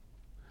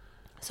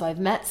 So I've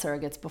met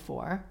surrogates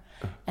before.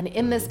 And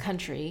in this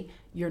country,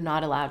 you're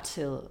not allowed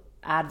to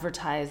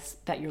advertise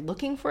that you're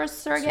looking for a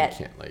surrogate.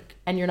 So you can't,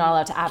 and you're not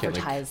allowed to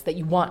advertise that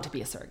you want to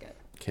be a surrogate.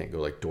 Can't go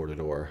like door to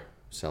door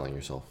selling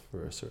yourself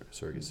for a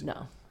surrogacy.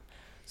 No.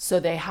 So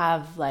they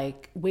have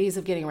like ways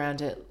of getting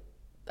around it.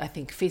 I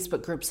think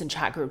Facebook groups and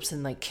chat groups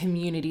and like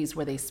communities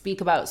where they speak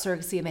about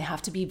surrogacy, and they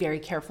have to be very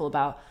careful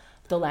about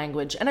the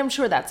language. And I'm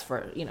sure that's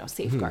for,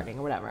 safeguarding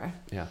or whatever.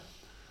 Yeah.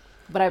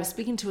 But I was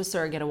speaking to a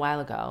surrogate a while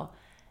ago,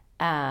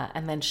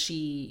 and then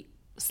she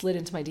slid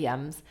into my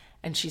DMs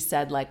and she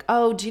said like,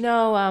 oh, do you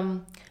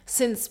know,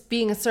 since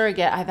being a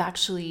surrogate, I've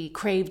actually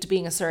craved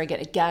being a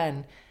surrogate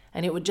again.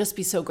 And it would just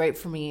be so great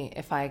for me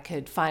if I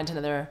could find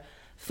another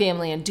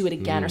family and do it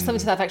again or something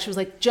to that effect. She was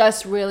like,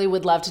 just really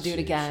would love to do it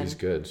again. She's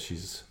good.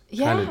 She's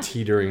kind of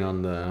teetering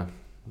on the,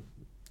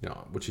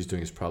 what she's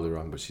doing is probably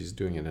wrong, but she's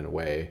doing it in a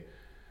way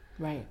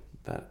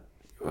that,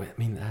 I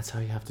mean, that's how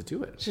you have to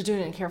do it. She's doing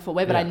it in a careful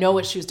way, but I know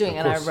what she was doing.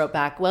 And I wrote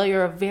back, well,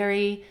 you're a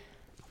very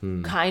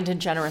kind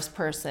and generous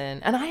person.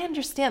 And I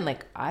understand,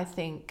 like, I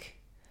think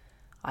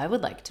I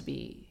would like to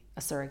be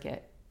a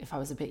surrogate if I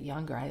was a bit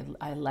younger.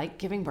 I like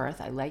giving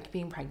birth. I like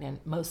being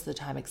pregnant most of the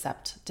time,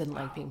 except didn't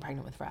like being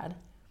pregnant with Fred.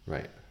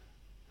 Right.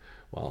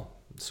 Well,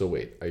 so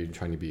wait, are you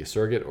trying to be a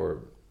surrogate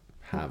or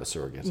have a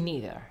surrogate?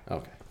 Neither.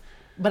 Okay.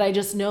 But I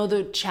just know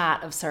the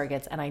chat of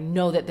surrogates, and I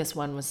know that this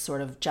one was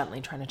sort of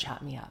gently trying to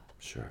chat me up.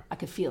 Sure. I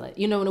could feel it.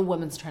 You know when a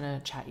woman's trying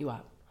to chat you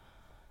up.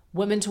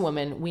 Woman to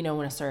woman, we know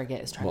when a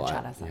surrogate is trying to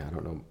chat us up. Yeah, I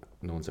don't know.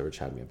 No one's ever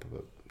chatted me up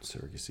about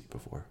surrogacy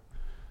before.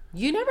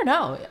 You never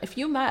know. If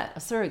you met a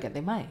surrogate,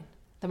 they might.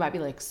 They might be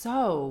like,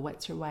 so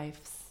what's your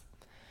wife's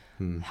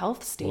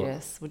health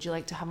status? Would you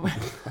like to have more?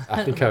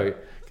 I think I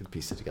could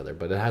piece it together,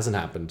 but it hasn't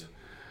happened.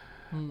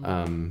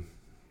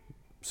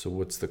 So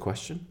what's the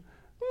question?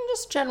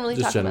 Just generally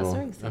talking about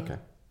surrogacy. Okay.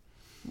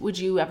 Would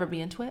you ever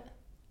be into it?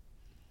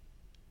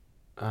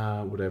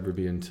 Would I ever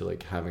be into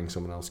like having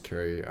someone else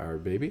carry our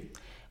baby?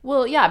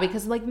 Well, yeah,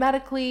 because like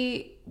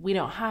medically, we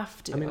don't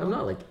have to. I mean, I'm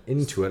not like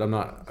into it. I'm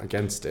not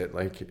against it.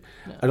 Like,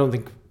 no. I don't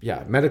think,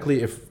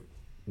 medically, if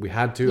we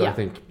had to, I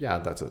think,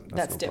 that's no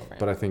different. Problem.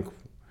 But I think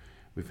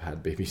we've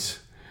had babies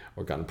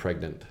or gotten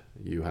pregnant.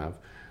 You have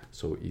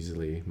so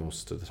easily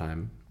most of the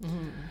time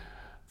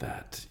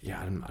that,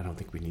 I don't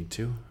think we need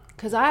to.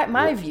 Because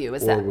my view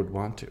is that would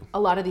want to. A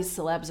lot of these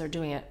celebs are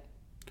doing it,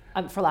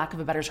 for lack of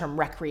a better term,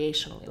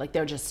 recreationally. Like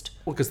they're just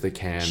because they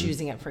can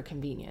choosing it for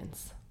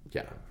convenience.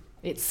 Yeah.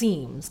 It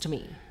seems to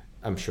me.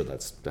 I'm sure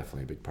that's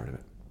definitely a big part of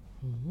it.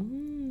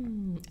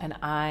 And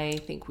I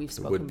think we've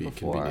spoken It would be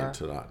before. convenient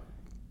to not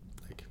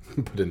like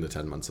put in the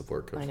 10 months of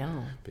work of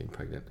being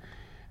pregnant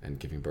and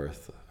giving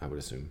birth, I would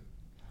assume.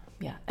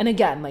 Yeah. And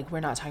again, like, we're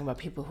not talking about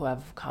people who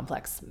have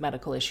complex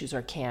medical issues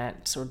or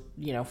can't, or,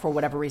 you know, for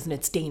whatever reason,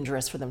 it's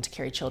dangerous for them to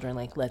carry children.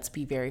 Like, let's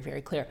be very,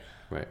 very clear.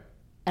 Right.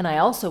 And I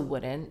also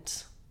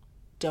wouldn't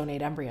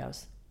donate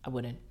embryos. I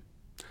wouldn't.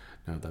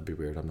 No, that'd be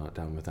weird. I'm not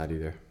down with that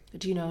either.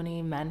 Do you know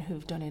any men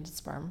who've donated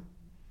sperm?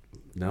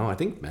 No, I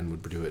think men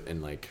would do it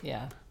in like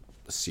a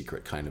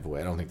secret kind of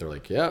way. I don't think they're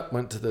like,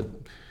 went to the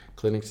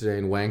clinic today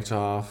and wanked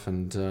off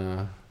and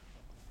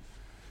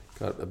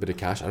got a bit of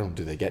cash. I don't know.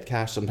 Do they get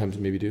cash? Sometimes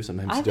maybe do.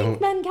 Sometimes I don't.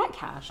 think men get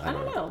cash. I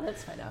don't know.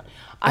 Let's find out.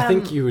 I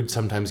think you would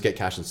sometimes get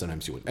cash and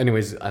sometimes you wouldn't.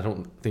 Anyways, I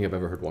don't think I've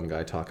ever heard one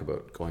guy talk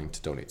about going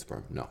to donate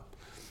sperm. No.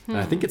 And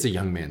I think it's a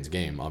young man's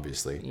game,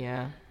 obviously.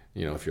 Yeah.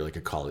 You know, if you're like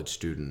a college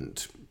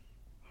student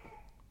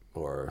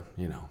or,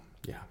 you know,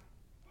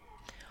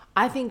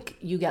 I think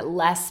you get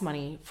less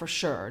money for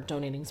sure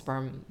donating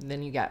sperm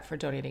than you get for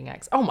donating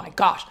eggs. Oh my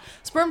gosh.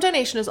 Sperm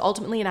donation is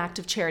ultimately an act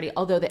of charity,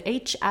 although the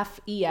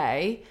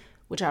HFEA,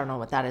 which I don't know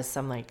what that is,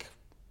 some like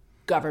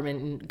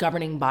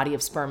governing body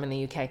of sperm in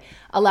the UK,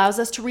 allows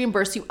us to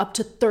reimburse you up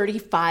to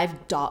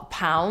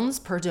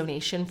 £35 per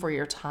donation for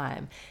your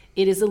time.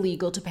 It is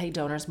illegal to pay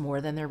donors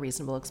more than their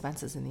reasonable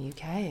expenses in the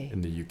UK.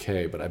 In the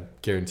UK, but I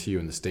guarantee you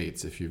in the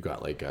States, if you've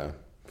got like a,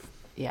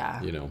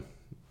 you know,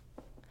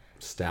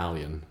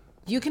 stallion.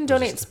 You can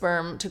donate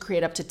sperm to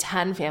create up to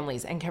 10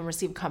 families and can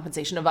receive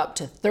compensation of up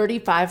to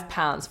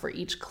 £35 for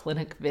each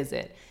clinic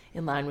visit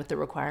in line with the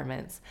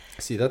requirements.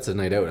 See, that's a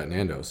night out at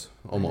Nando's,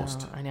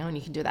 almost. I know, and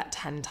you can do that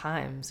 10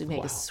 times. You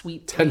make a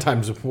sweet 10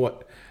 times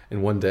what?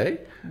 In one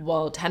day?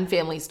 Well, 10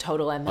 families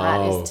total, and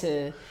that is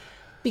to...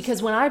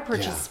 Because when I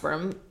purchased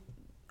sperm,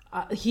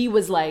 he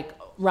was like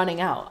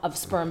running out of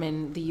sperm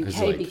in the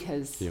UK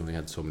because... He only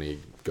had so many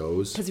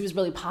goes? Because he was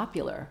really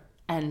popular.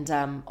 And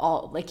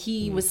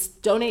he was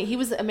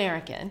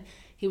American.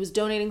 He was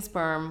donating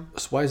sperm.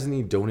 So why isn't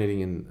he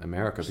donating in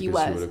America? Because he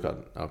would have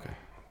gotten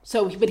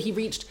So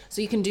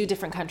you can do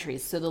different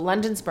countries. So the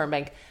London Sperm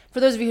Bank,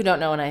 for those of you who don't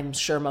know, and I'm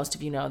sure most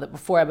of you know, that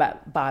before I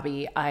met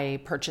Bobby, I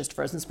purchased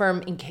frozen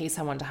sperm in case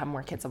I wanted to have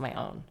more kids on my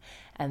own.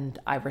 And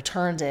I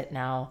returned it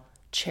now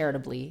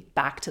charitably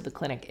back to the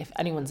clinic. If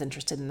anyone's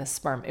interested in this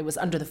sperm, it was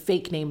under the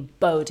fake name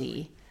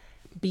Bodhi,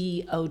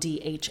 Bodhi.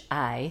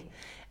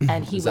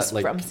 And he was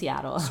from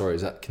Seattle. Sorry,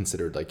 is that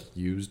considered like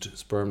used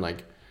sperm?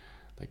 Like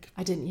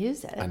I didn't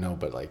use it. I know,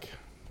 but like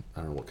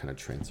I don't know what kind of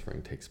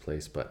transferring takes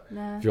place. But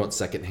if you want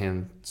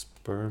secondhand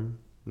sperm,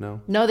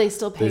 no, they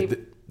still pay.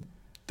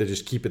 They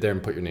just keep it there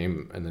and put your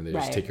name, and then they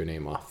just take your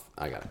name off.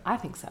 I got it. I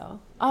think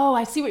so. Oh,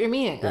 I see what you're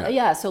meaning.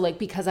 Yeah. So like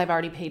because I've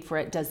already paid for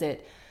it, does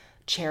it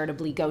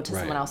charitably go to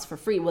someone else for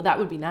free? Well, that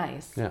would be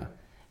nice. Yeah.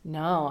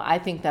 No, I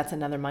think that's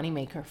another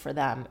moneymaker for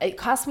them. It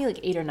cost me like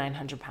 £800 or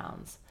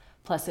 £900.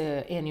 Plus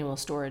an annual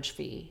storage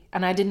fee.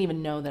 And I didn't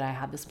even know that I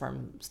had the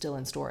sperm still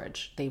in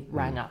storage. They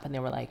rang up and they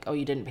were like, oh,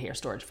 you didn't pay your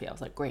storage fee. I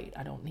was like, great,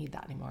 I don't need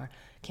that anymore.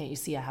 Can't you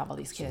see I have all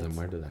these kids? So then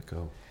where did that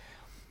go?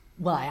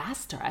 Well, I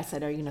asked her. I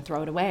said, are you going to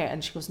throw it away?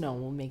 And she goes, no,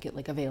 we'll make it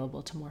like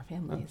available to more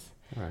families.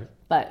 All right.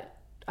 But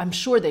I'm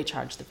sure they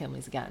charge the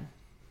families again.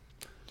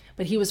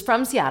 But he was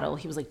from Seattle.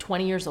 He was like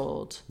 20 years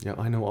old. Yeah,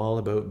 I know all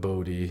about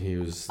Bodhi. He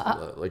was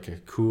like a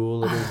cool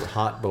little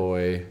hot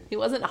boy. He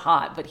wasn't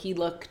hot, but he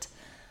looked...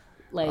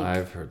 like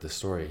I've heard the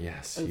story.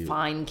 Yes, a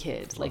fine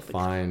kid, like a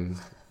fine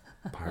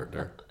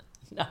partner.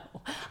 No,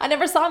 I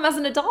never saw him as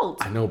an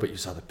adult. I know, but you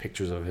saw the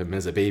pictures of him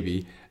as a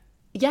baby.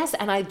 Yes,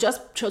 and I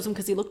just chose him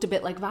because he looked a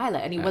bit like Violet,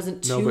 and he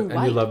wasn't too white.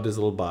 And you loved his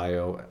little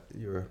bio.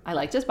 I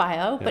liked his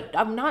bio, but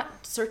I'm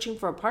not searching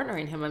for a partner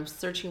in him. I'm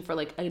searching for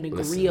like an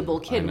agreeable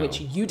kid,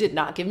 which you did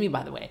not give me,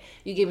 by the way.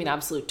 You gave me an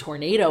absolute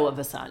tornado of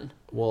a son.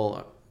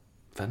 Well,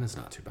 Fenna's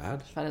not too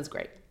bad. Fenna's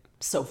great.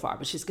 So far,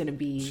 but she's going to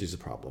be a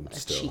problem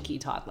still. Cheeky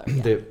toddler.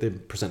 Yeah. They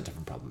present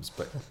different problems,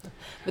 but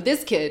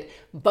this kid,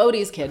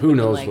 Bodhi's kid, who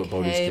knows like, what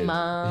Bodhi's hey, kid?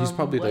 Mom, he's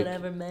probably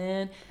whatever, like,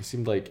 man. He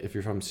seemed like if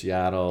you're from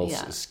Seattle,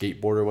 a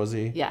skateboarder was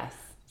he? Yes.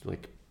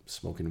 Like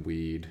smoking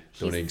weed,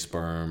 donating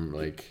sperm,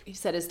 like. He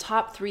said his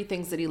top 3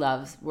 things that he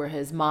loves were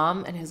his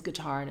mom and his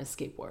guitar and his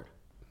skateboard.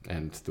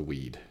 And the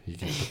weed.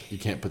 You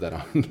can't put that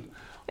on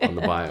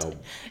the bio.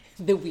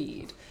 The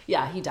weed.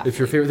 Yeah, he definitely. If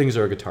your favorite things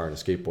are a guitar and a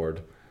skateboard,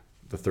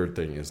 the third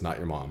thing is not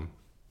your mom.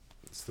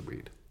 It's the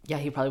weed. Yeah,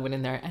 he probably went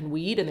in there and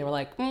weed, and they were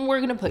like, we're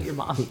going to put your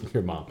mom.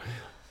 Your mom.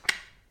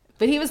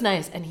 But he was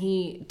nice, and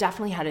he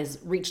definitely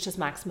reached his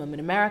maximum in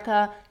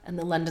America, and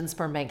the London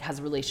Sperm Bank has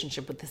a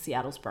relationship with the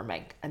Seattle Sperm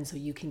Bank, and so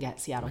you can get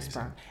Seattle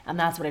sperm. And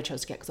that's what I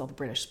chose to get, because all the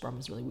British sperm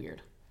was really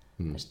weird.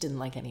 I just didn't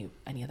like any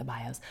of the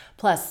bios.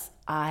 Plus,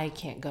 I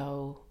can't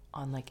go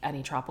on like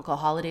any tropical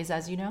holidays,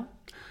 as you know.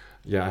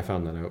 Yeah, I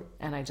found that out.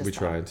 And I just we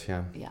tried,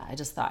 yeah. Yeah, I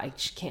just thought I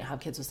can't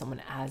have kids with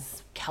someone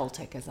as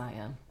Celtic as I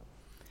am.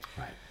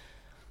 Right.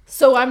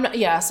 So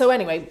so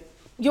anyway,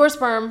 your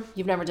sperm,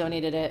 you've never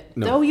donated it.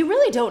 No. Though you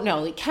really don't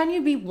know. Like, can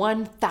you be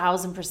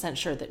 1,000%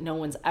 sure that no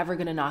one's ever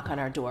going to knock on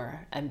our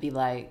door and be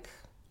like,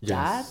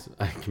 Yes,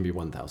 I can be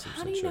 1,000% sure.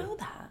 How do you know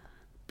that?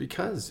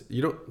 Because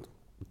you don't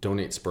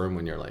donate sperm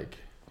when you're like...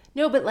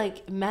 No, but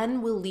like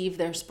men will leave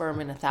their sperm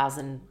in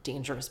 1,000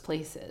 dangerous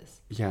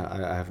places. Yeah,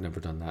 I have never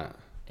done that.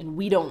 And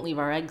we don't leave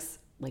our eggs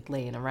like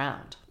laying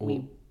around.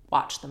 We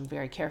watch them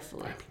very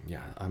carefully.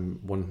 Yeah, I'm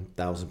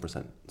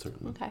 1,000%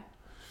 certain. Okay.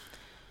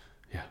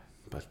 Yeah,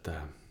 but...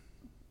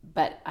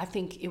 But I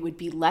think it would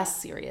be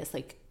less serious.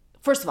 Like,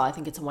 first of all, I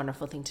think it's a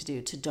wonderful thing to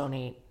do to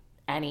donate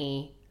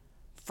any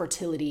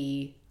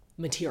fertility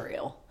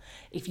material.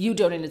 If you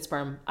donated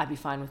sperm, I'd be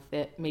fine with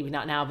it. Maybe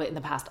not now, but in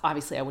the past,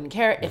 obviously I wouldn't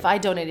care. Yeah. If I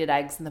donated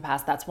eggs in the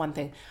past, that's one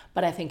thing.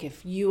 But I think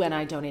if you and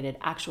I donated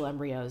actual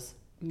embryos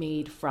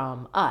made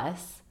from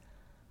us,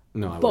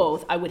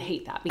 I would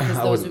hate that, because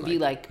those would be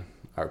like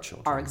our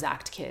children, our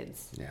exact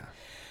kids. Yeah.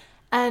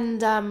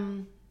 And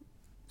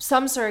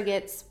some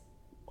surrogates,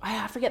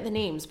 I forget the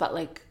names, but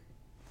like,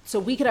 so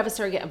we could have a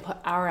surrogate and put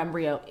our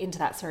embryo into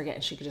that surrogate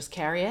and she could just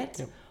carry it.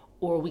 Yep.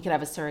 Or we could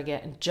have a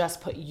surrogate and just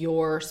put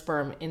your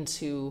sperm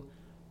into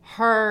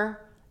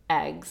her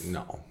eggs.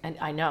 No. And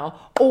I know.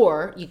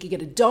 Or you could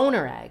get a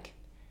donor egg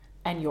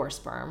and your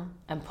sperm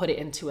and put it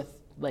into a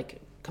like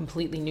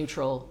completely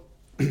neutral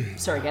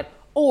surrogate.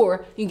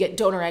 Or you can get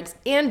donor eggs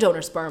and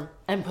donor sperm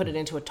and put it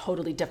into a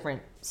totally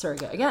different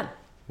surrogate again.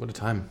 What a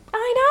time.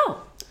 I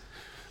know.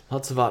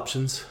 Lots of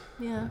options.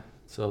 Yeah.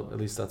 So at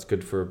least that's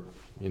good for,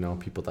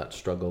 people that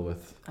struggle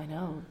with... I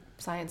know.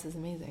 Science is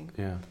amazing.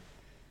 Yeah.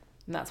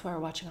 And that's why we're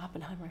watching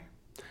Oppenheimer.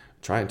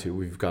 Trying to.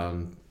 We've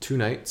gone 2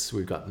 nights.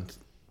 We've gotten...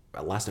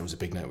 Last night was a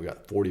big night. We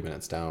got 40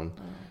 minutes down.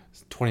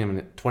 20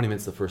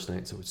 minutes the first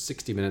night. So it's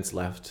 60 minutes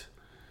left.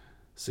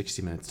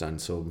 60 minutes done.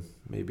 So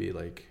maybe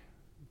like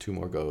 2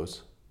 more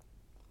goes.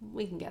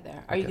 We can get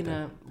there. Are you going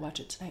to watch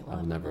it tonight?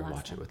 I'll never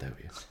watch it without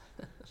you.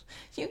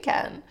 You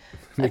can.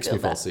 Makes me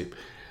fall asleep.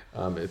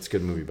 It's a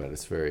good movie, but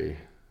it's very,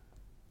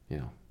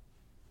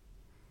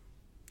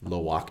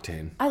 low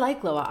octane. I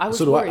like low octane. I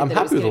was worried I'm that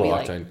happy it was with low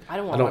like, octane. I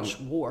don't want to watch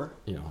war.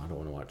 I don't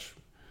want to watch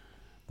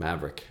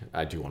Maverick.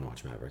 I do want to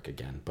watch Maverick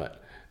again,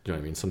 but you know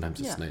what I mean?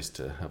 Sometimes it's nice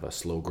to have a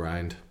slow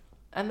grind.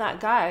 And that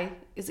guy,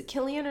 is it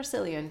Killian or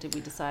Cillian, did we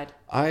decide?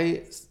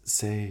 I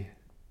say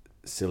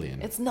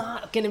Cillian. It's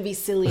not going to be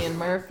Cillian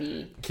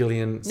Murphy.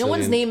 Cillian. No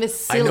one's name is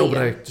Cillian. I know, but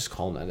I just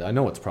call him that. I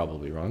know it's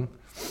probably wrong.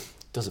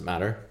 Doesn't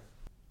matter.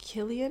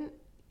 Killian?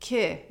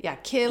 Killian.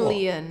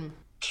 Oh.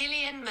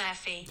 Cillian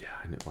Murphy. Yeah,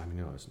 I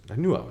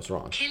knew I was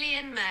wrong.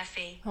 Cillian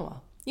Murphy. Oh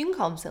well, you can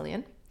call him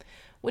Cillian.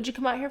 What'd you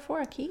come out here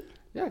for? A key?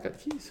 Yeah, I got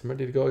keys. I'm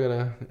ready to go. I got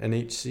an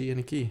HC and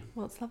a key.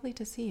 Well, it's lovely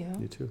to see you.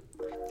 You too.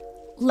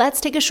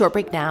 Let's take a short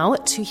break now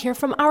to hear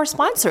from our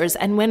sponsors.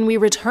 And when we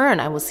return,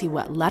 I will see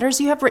what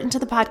letters you have written to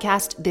the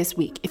podcast this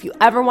week. If you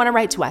ever want to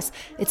write to us,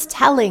 it's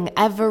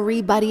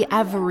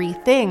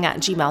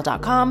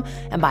tellingeverybodyeverything@gmail.com.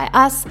 And by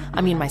us,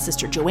 I mean my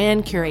sister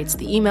Joanne curates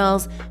the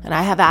emails, and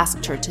I have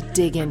asked her to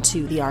dig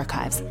into the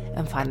archives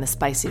and find the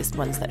spiciest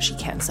ones that she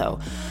can. So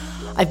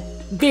I'm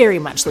very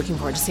much looking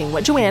forward to seeing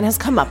what Joanne has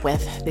come up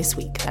with this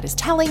week. That is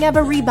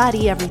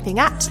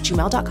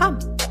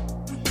tellingeverybodyeverything@gmail.com.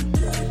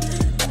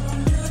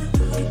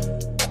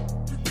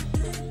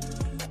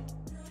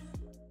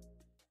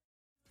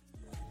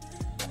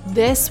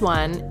 This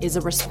one is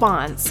a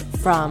response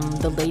from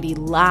the lady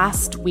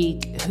last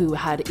week who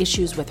had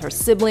issues with her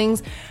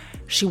siblings.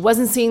 She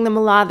wasn't seeing them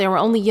a lot. They were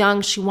only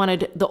young. She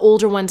wanted the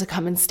older one to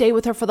come and stay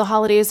with her for the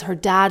holidays. Her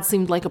dad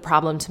seemed like a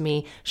problem to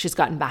me. She's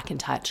gotten back in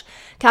touch.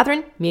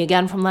 Catherine, me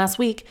again from last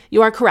week.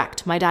 You are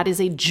correct. My dad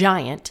is a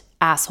giant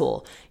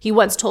asshole. He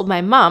once told my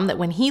mom that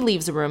when he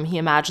leaves a room, he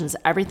imagines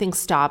everything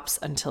stops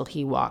until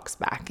he walks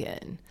back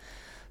in.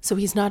 So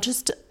he's not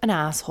just an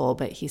asshole,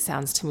 but he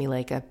sounds to me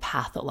like a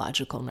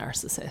pathological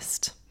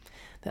narcissist.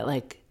 That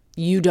like,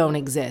 you don't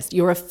exist.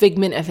 You're a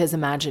figment of his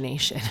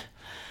imagination.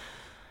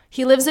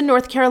 He lives in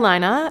North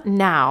Carolina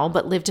now,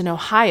 but lived in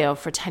Ohio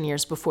for 10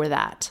 years before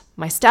that.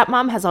 My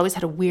stepmom has always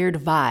had a weird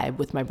vibe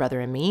with my brother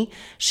and me.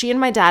 She and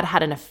my dad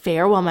had an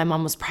affair while my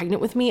mom was pregnant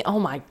with me. Oh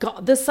my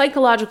God, the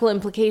psychological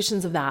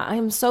implications of that. I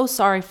am so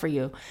sorry for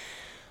you.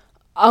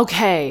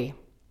 Okay.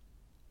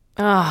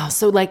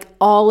 So like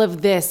all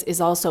of this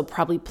is also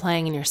probably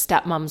playing in your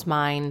stepmom's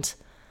mind.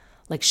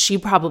 Like she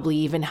probably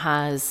even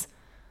has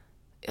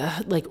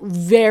like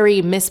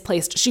very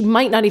misplaced, she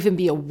might not even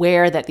be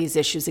aware that these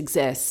issues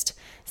exist.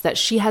 It's that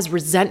she has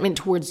resentment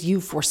towards you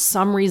for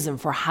some reason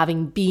for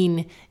having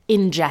been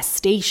in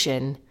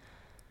gestation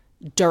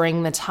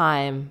during the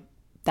time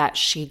that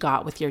she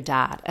got with your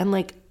dad. And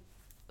like,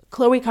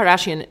 Khloe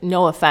Kardashian,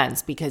 no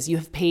offense, because you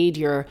have paid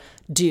your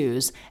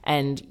dues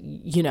and,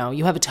 you know,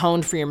 you have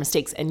atoned for your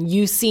mistakes and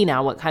you see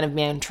now what kind of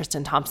man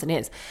Tristan Thompson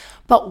is.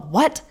 But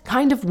what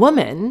kind of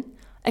woman,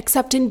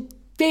 except in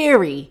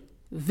very,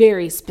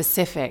 very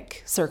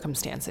specific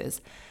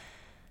circumstances,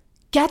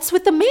 gets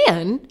with a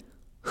man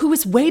who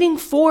is waiting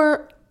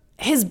for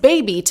his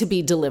baby to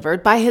be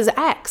delivered by his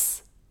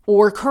ex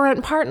or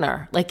current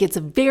partner? Like, it's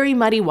very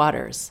muddy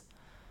waters.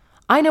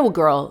 I know a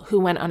girl who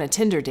went on a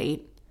Tinder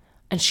date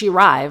and she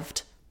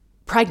arrived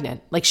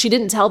pregnant. Like, she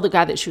didn't tell the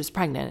guy that she was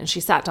pregnant. And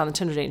she sat down the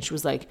Tinder date and she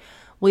was like,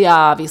 Well, yeah,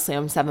 obviously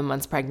I'm 7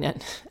 months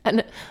pregnant.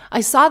 And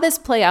I saw this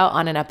play out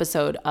on an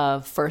episode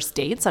of First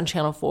Dates on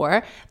Channel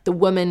 4. The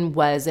woman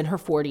was in her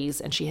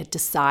 40s and she had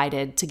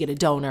decided to get a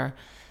donor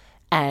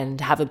and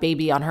have a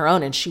baby on her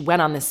own. And she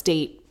went on this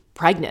date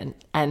pregnant.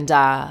 And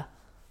that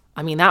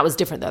was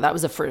different though. That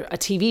was for a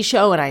TV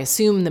show. And I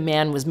assume the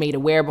man was made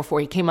aware before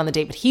he came on the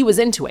date, but he was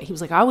into it. He was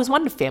like, I always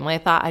wanted a family. I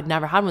thought I'd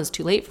never had one. It's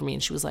too late for me.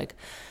 And she was like,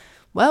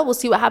 well, we'll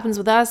see what happens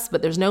with us,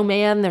 but there's no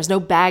man, there's no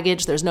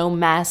baggage, there's no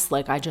mess.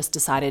 Like, I just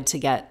decided to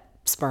get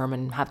sperm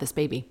and have this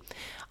baby.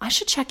 I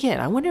should check in.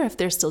 I wonder if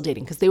they're still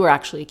dating because they were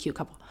actually a cute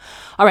couple.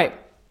 All right.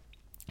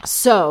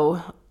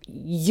 So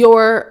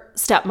your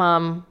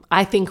stepmom,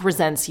 I think,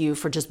 resents you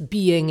for just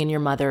being in your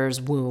mother's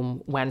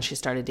womb when she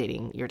started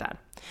dating your dad.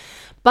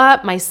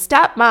 But my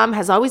stepmom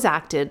has always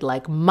acted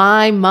like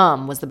my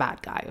mom was the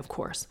bad guy, of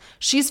course.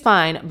 She's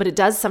fine, but it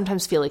does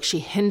sometimes feel like she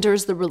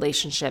hinders the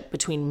relationship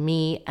between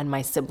me and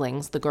my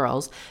siblings, the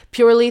girls,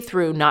 purely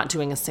through not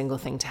doing a single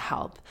thing to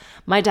help.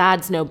 My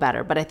dad's no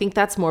better, but I think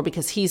that's more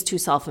because he's too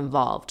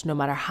self-involved, no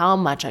matter how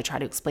much I try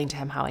to explain to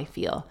him how I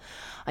feel.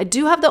 I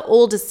do have the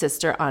oldest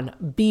sister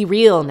on Be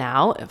Real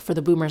now. For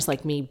the boomers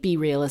like me, Be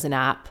Real is an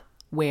app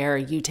where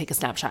you take a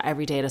snapshot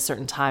every day at a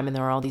certain time, and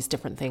there are all these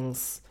different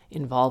things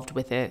involved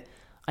with it.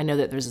 I know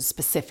that there's a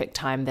specific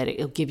time that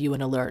it'll give you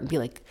an alert and be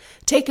like,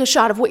 take a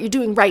shot of what you're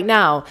doing right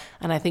now.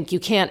 And I think you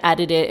can't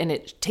edit it, and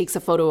it takes a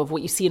photo of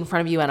what you see in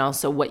front of you and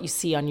also what you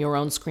see on your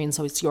own screen.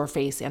 So it's your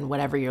face and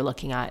whatever you're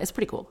looking at. It's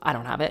pretty cool. I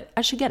don't have it.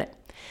 I should get it.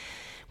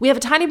 We have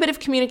a tiny bit of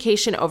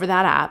communication over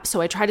that app,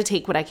 so I try to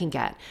take what I can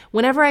get.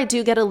 Whenever I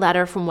do get a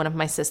letter from one of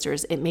my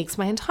sisters, it makes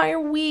my entire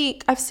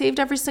week. I've saved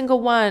every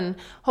single one.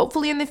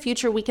 Hopefully in the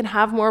future we can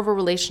have more of a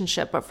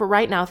relationship, but for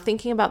right now,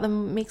 thinking about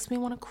them makes me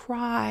want to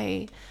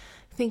cry.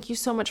 Thank you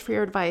so much for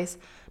your advice.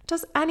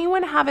 Does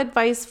anyone have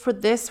advice for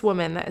this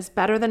woman that is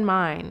better than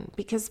mine?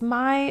 Because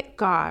my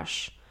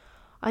gosh,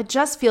 I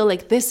just feel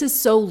like this is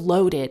so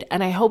loaded,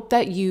 and I hope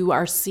that you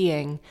are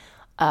seeing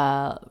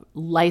a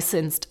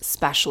licensed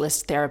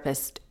specialist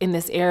therapist in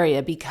this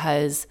area,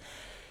 because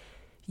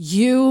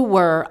you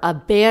were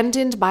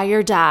abandoned by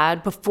your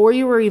dad before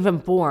you were even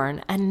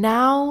born, and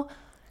now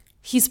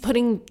he's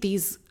putting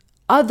these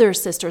other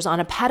sisters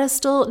on a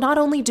pedestal, not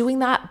only doing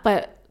that,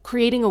 but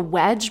creating a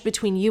wedge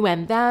between you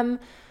and them.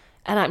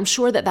 And I'm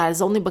sure that that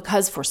is only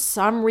because for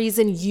some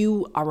reason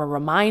you are a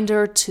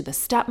reminder to the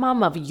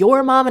stepmom of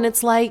your mom. And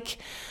it's like,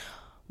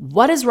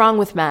 what is wrong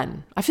with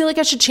men? I feel like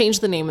I should change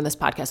the name of this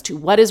podcast to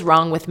What is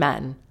Wrong with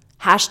Men?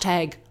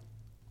 Hashtag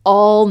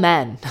all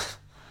men.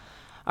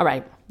 All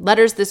right,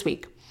 letters this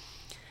week.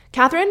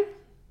 Catherine,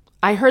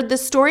 I heard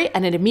this story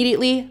and it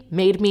immediately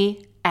made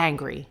me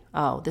angry.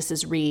 Oh, this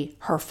is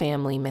her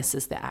family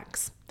misses the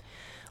ex.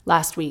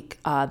 Last week,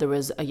 there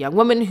was a young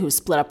woman who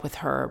split up with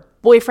her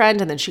boyfriend,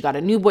 and then she got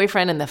a new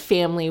boyfriend, and the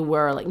family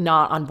were like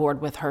not on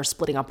board with her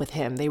splitting up with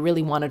him. They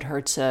really wanted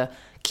her to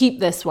keep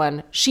this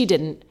one. She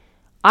didn't.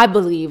 I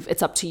believe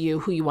it's up to you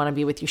who you want to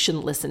be with. You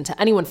shouldn't listen to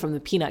anyone from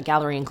the peanut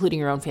gallery, including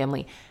your own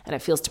family. And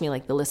it feels to me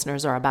like the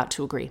listeners are about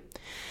to agree.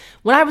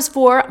 When I was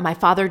 4, my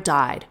father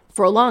died.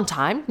 For a long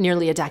time,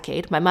 nearly a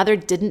decade, my mother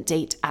didn't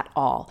date at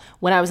all.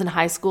 When I was in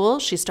high school,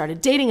 she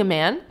started dating a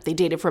man. They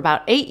dated for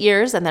about 8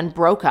 years and then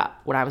broke up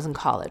when I was in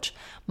college.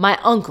 My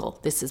uncle,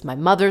 this is my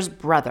mother's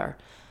brother,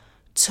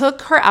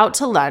 took her out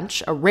to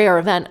lunch, a rare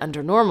event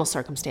under normal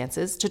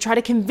circumstances, to try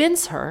to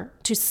convince her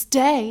to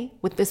stay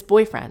with this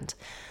boyfriend.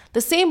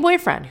 The same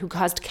boyfriend who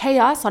caused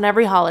chaos on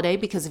every holiday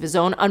because of his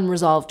own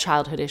unresolved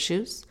childhood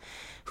issues,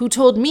 who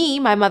told me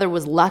my mother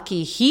was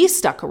lucky he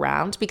stuck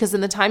around because in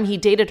the time he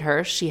dated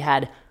her, she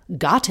had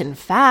gotten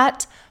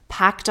fat,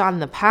 packed on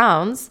the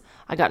pounds.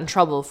 I got in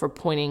trouble for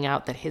pointing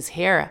out that his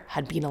hair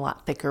had been a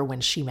lot thicker when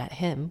she met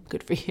him.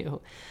 Good for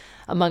you.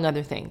 Among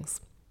other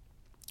things.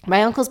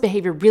 My uncle's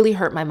behavior really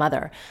hurt my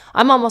mother.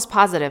 I'm almost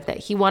positive that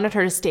he wanted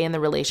her to stay in the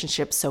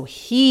relationship so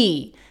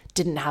he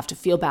didn't have to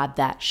feel bad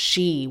that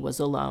she was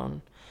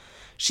alone.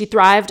 She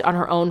thrived on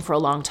her own for a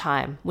long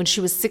time. When she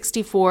was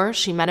 64,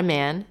 she met a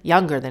man,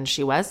 younger than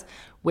she was,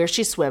 where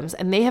she swims,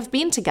 and they have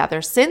been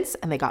together since,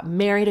 and they got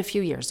married a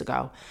few years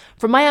ago.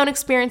 From my own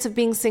experience of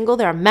being single,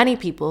 there are many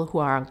people who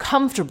are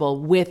uncomfortable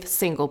with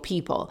single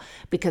people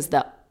because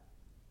they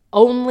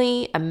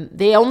only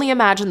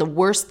imagine the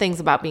worst things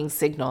about being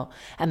single,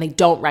 and they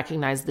don't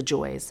recognize the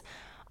joys.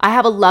 I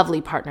have a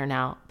lovely partner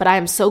now, but I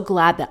am so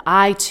glad that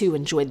I too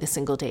enjoyed the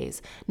single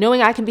days.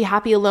 Knowing I can be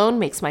happy alone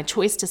makes my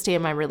choice to stay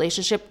in my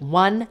relationship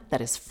one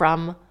that is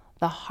from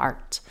the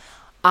heart.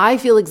 I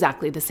feel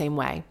exactly the same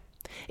way.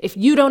 If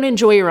you don't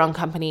enjoy your own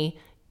company,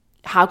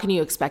 how can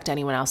you expect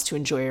anyone else to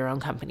enjoy your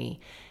own company?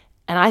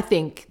 And I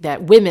think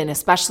that women,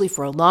 especially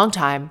for a long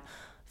time,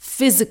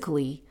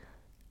 physically,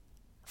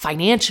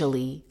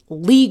 financially,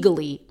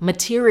 legally,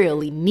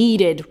 materially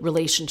needed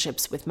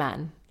relationships with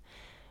men.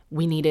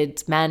 We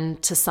needed men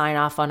to sign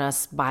off on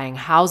us buying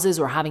houses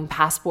or having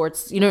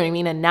passports, you know what I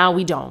mean? And now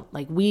we don't.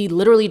 Like, we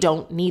literally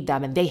don't need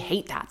them, and they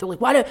hate that. They're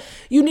like, why do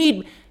you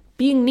need...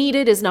 Being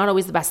needed is not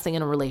always the best thing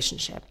in a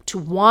relationship. To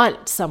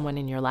want someone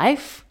in your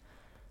life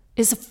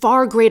is a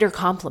far greater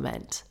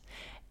compliment.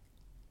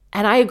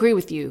 And I agree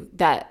with you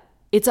that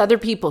it's other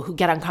people who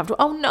get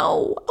uncomfortable.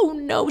 Oh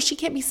no, she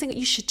can't be single.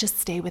 You should just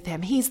stay with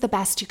him. He's the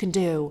best you can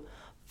do.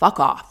 Fuck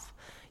off.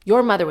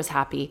 Your mother was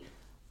happy.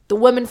 The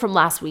woman from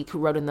last week who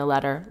wrote in the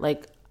letter,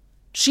 like,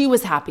 she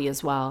was happy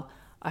as well.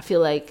 I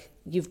feel like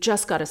you've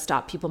just got to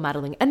stop people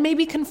meddling and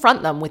maybe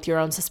confront them with your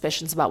own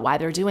suspicions about why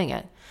they're doing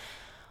it.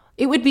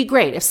 It would be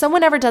great if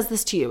someone ever does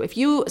this to you. If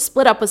you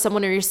split up with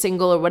someone or you're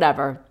single or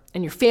whatever,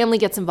 and your family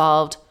gets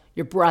involved,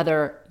 your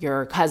brother,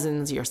 your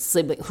cousins, your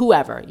sibling,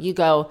 whoever, you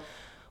go,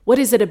 what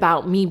is it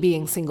about me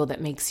being single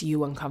that makes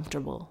you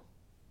uncomfortable?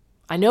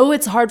 I know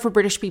it's hard for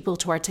British people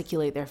to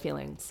articulate their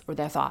feelings or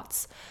their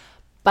thoughts,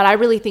 but I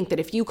really think that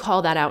if you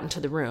call that out into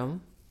the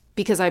room,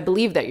 because I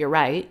believe that you're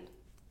right,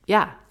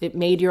 yeah, it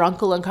made your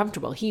uncle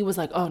uncomfortable. He was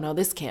like, oh no,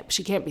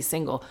 she can't be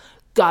single.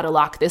 Gotta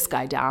lock this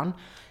guy down.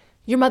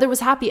 Your mother was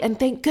happy, and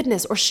thank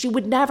goodness, or she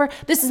would never.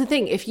 This is the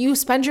thing. If you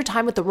spend your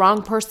time with the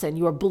wrong person,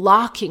 you are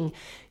blocking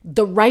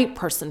the right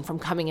person from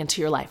coming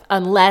into your life,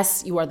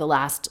 unless you are the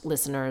last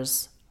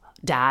listener's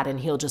dad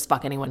and he'll just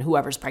fuck anyone,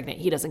 whoever's pregnant.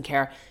 He doesn't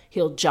care.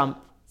 He'll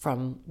jump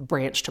from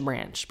branch to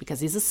branch because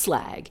he's a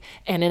slag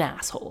and an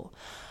asshole,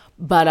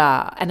 and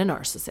a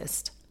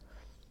narcissist.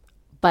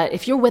 But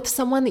if you're with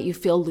someone that you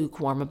feel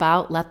lukewarm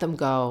about, let them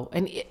go.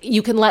 And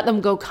you can let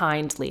them go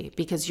kindly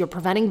because you're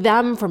preventing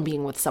them from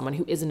being with someone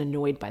who isn't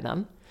annoyed by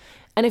them.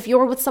 And if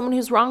you're with someone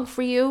who's wrong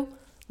for you,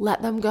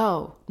 let them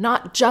go.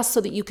 Not just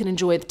so that you can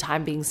enjoy the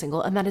time being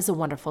single, and that is a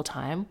wonderful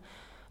time,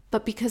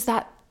 but because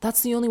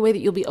that's the only way that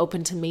you'll be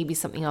open to maybe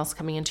something else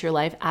coming into your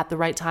life at the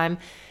right time,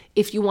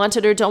 if you want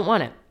it or don't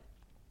want it.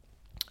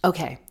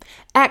 Okay,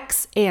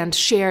 ex and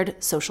shared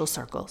social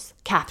circles.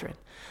 Catherine.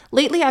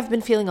 Lately, I've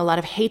been feeling a lot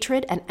of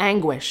hatred and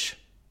anguish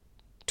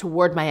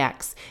toward my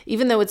ex,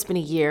 even though it's been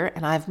a year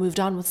and I've moved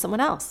on with someone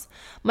else.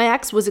 My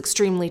ex was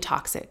extremely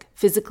toxic,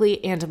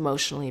 physically and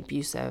emotionally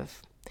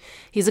abusive.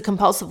 He's a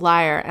compulsive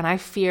liar, and I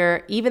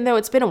fear, even though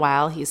it's been a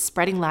while, he's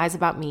spreading lies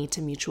about me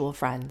to mutual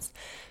friends.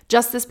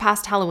 Just this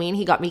past Halloween,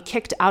 he got me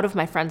kicked out of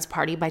my friend's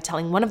party by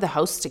telling one of the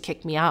hosts to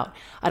kick me out.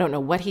 I don't know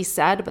what he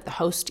said, but the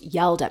host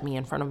yelled at me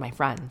in front of my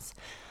friends.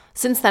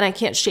 Since then, I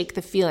can't shake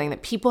the feeling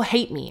that people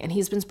hate me and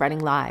he's been spreading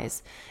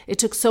lies. It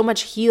took so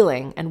much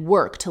healing and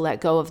work to let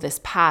go of this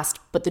past,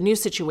 but the new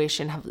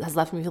situation has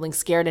left me feeling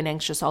scared and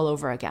anxious all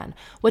over again.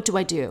 What do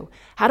I do?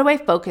 How do I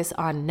focus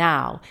on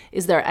now?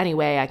 Is there any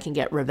way I can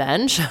get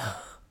revenge?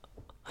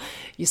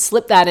 You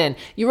slipped that in.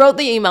 You wrote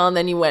the email and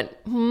then you went,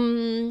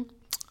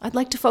 I'd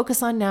like to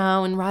focus on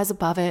now and rise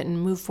above it and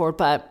move forward,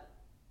 but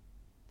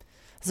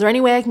is there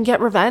any way I can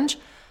get revenge?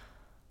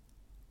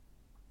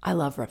 I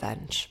love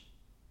revenge.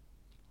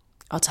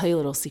 I'll tell you a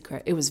little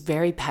secret. It was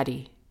very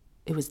petty.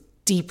 It was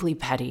deeply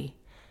petty.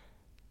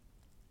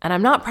 And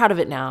I'm not proud of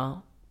it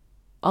now,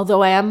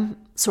 although I am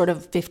sort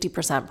of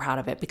 50% proud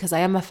of it because I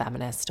am a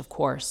feminist, of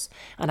course.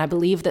 And I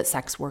believe that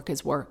sex work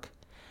is work.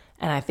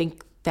 And I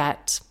think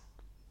that,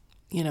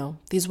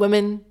 these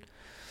women,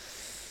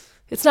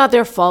 it's not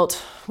their fault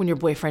when your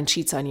boyfriend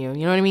cheats on you.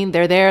 You know what I mean?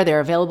 They're there.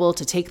 They're available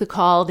to take the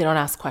call. They don't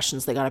ask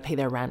questions. They got to pay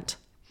their rent.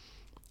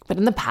 But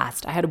in the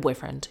past, I had a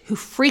boyfriend who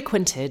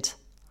frequented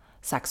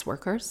sex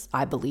workers,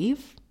 I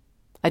believe.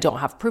 I don't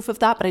have proof of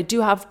that, but I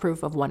do have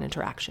proof of one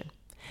interaction.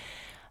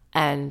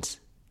 And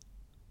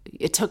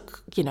it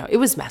took, it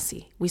was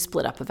messy. We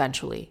split up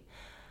eventually.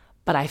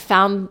 But I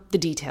found the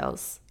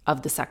details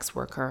of the sex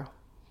worker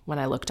when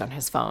I looked on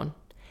his phone.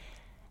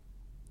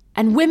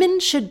 And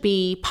women should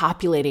be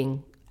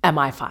populating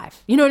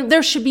MI5.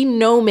 There should be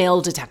no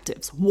male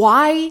detectives.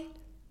 Why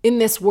in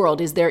this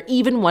world is there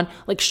even one,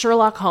 like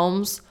Sherlock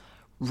Holmes?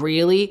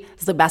 Really?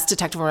 Is the best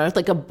detective on earth,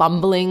 like a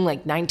bumbling,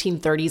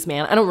 1930s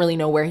man. I don't really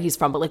know where he's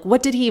from, but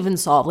what did he even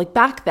solve?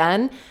 Back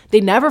then, they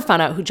never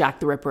found out who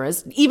Jack the Ripper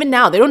is. Even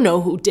now, they don't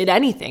know who did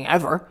anything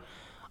ever.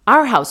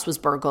 Our house was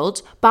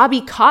burgled. Bobby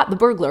caught the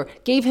burglar,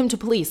 gave him to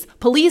police.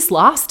 Police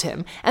lost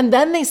him. And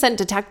then they sent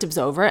detectives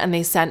over and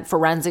they sent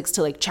forensics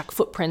to check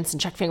footprints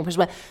and check fingerprints.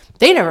 But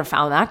they never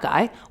found that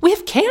guy. We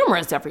have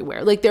cameras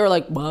everywhere. They were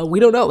like, well, we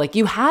don't know.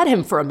 You had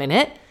him for a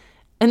minute.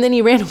 And then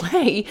he ran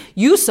away.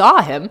 You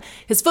saw him.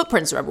 His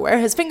footprints are everywhere.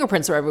 His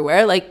fingerprints are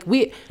everywhere.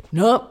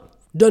 Nope,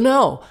 don't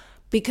know.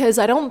 Because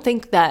I don't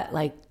think that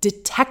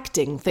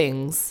detecting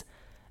things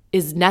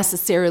is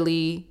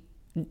necessarily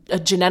a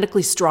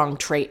genetically strong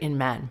trait in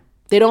men.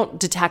 They don't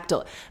detect,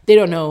 they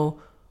don't know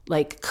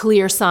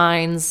clear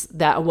signs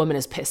that a woman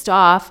is pissed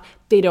off.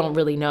 They don't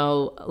really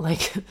know,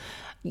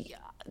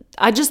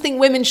 I just think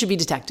women should be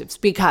detectives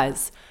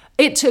because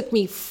it took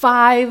me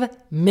 5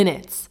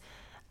 minutes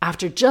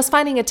after just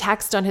finding a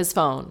text on his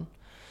phone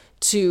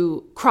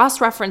to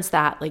cross-reference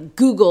that,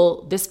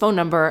 Google this phone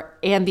number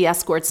and the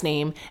escort's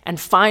name and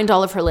find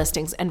all of her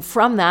listings. And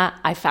from that,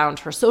 I found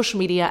her social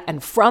media.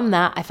 And from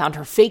that, I found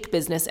her fake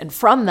business. And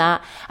from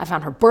that, I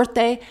found her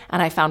birthday.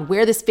 And I found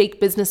where this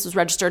fake business was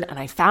registered. And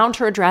I found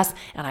her address.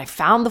 And I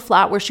found the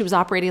flat where she was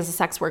operating as a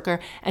sex worker.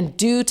 And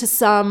due to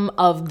some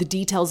of the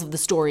details of the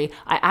story,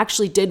 I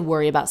actually did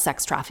worry about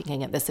sex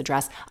trafficking at this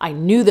address. I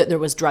knew that there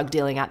was drug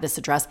dealing at this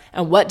address.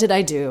 And what did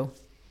I do?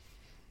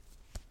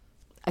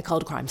 I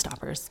called Crime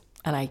Stoppers.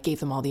 And I gave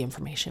them all the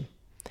information.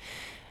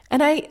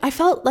 And I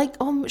felt like,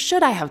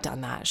 should I have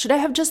done that? Should I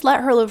have just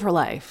let her live her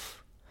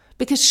life?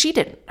 Because she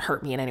didn't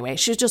hurt me in any way.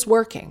 She was just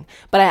working.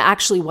 But I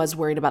actually was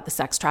worried about the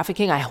sex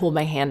trafficking. I hold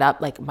my hand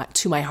up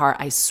to my heart.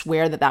 I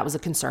swear that was a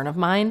concern of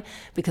mine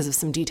because of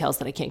some details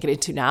that I can't get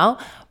into now.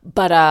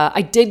 But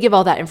I did give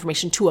all that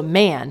information to a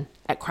man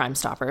at Crime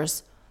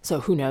Stoppers. So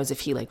who knows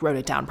if he wrote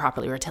it down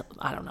properly or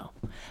I don't know.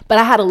 But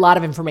I had a lot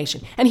of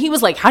information. And he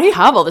was like, how do you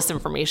have all this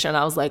information?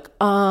 I was like,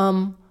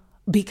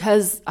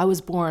 because I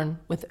was born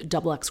with a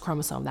double X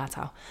chromosome. That's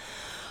how.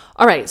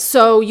 All right.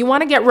 So you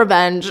want to get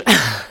revenge.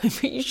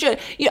 You should.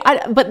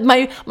 But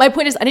my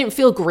point is I didn't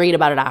feel great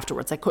about it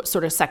afterwards. I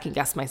sort of second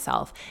guessed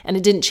myself. And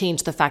it didn't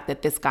change the fact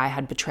that this guy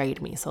had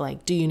betrayed me. So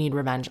do you need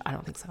revenge? I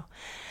don't think so.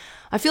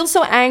 I feel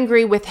so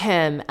angry with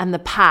him and the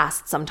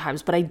past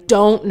sometimes, but I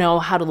don't know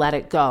how to let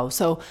it go.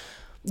 So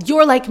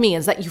you're like me,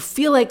 is that you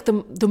feel like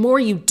the more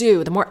you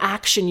do, the more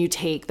action you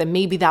take, then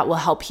maybe that will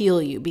help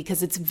heal you,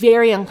 because it's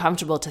very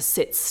uncomfortable to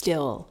sit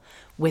still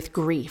with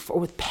grief or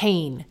with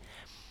pain.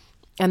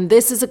 And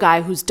this is a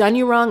guy who's done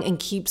you wrong and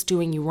keeps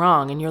doing you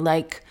wrong. And you're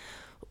like,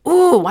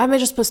 ooh, why am I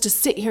just supposed to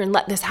sit here and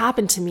let this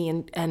happen to me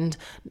and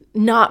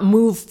not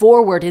move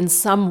forward in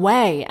some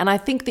way? And I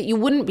think that you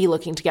wouldn't be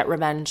looking to get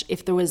revenge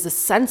if there was a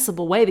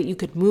sensible way that you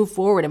could move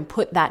forward and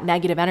put that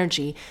negative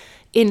energy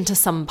into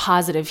some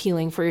positive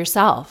healing for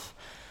yourself.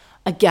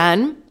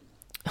 Again,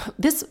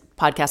 this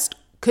podcast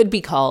could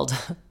be called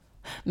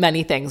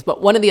many things,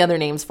 but one of the other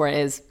names for it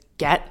is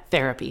get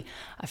therapy.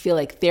 I feel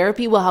like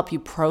therapy will help you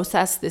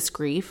process this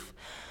grief.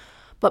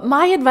 But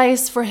my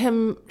advice for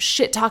him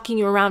shit-talking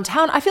you around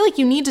town, I feel like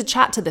you need to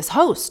chat to this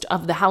host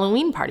of the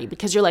Halloween party,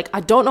 because you're like,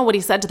 I don't know what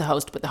he said to the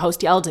host, but the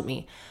host yelled at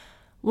me.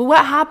 Well,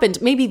 what happened?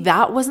 Maybe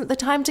that wasn't the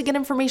time to get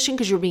information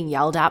because you're being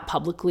yelled at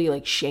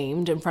publicly,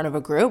 shamed in front of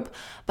a group.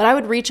 But I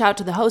would reach out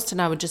to the host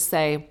and I would just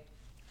say,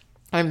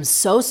 I'm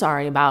so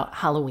sorry about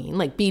Halloween.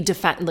 Be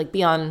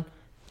on,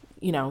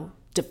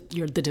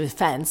 the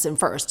defense and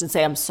first and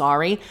say, I'm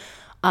sorry.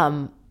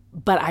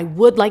 But I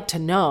would like to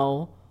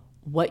know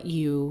what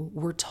you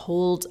were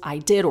told I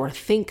did or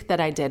think that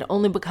I did,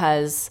 only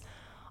because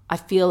I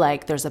feel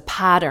like there's a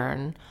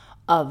pattern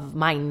of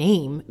my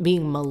name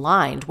being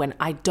maligned when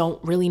I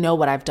don't really know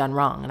what I've done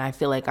wrong. And I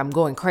feel like I'm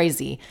going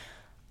crazy.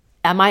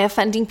 Am I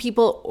offending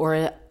people,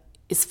 or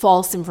is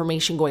false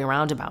information going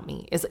around about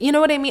me? You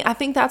know what I mean? I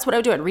think that's what I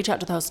would do. I'd reach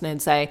out to the host and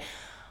I'd say,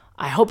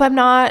 I hope I'm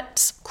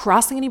not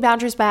crossing any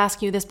boundaries by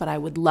asking you this, but I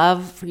would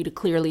love for you to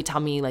clearly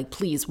tell me,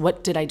 please,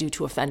 what did I do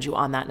to offend you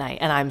on that night?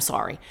 And I'm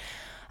sorry.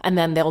 And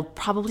then they'll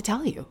probably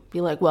tell you. Be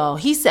like, well,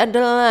 he said,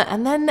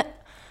 and then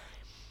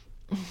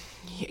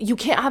you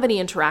can't have any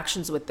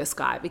interactions with this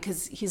guy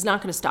because he's not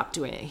going to stop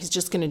doing it. He's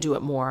just going to do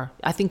it more.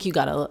 I think you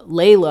got to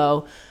lay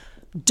low.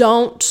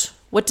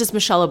 What does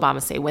Michelle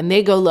Obama say? When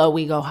they go low,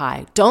 we go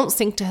high. Don't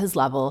sink to his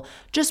level.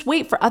 Just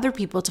wait for other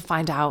people to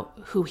find out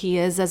who he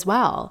is as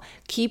well.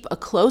 Keep a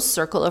close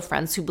circle of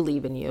friends who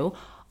believe in you.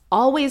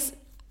 Always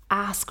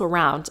ask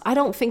around. I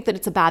don't think that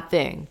it's a bad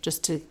thing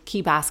just to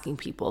keep asking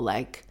people,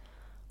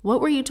 what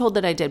were you told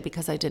that I did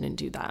because I didn't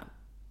do that?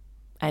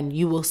 And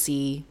you will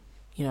see,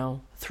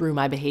 through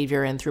my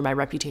behavior and through my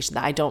reputation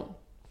that I don't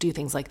do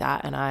things like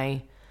that. And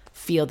I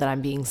feel that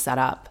I'm being set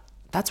up.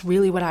 That's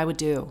really what I would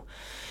do.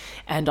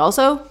 And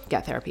also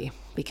get therapy,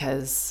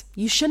 because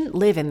you shouldn't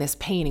live in this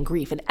pain and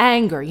grief and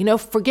anger.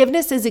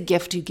 Forgiveness is a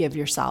gift you give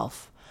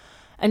yourself.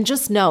 And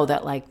just know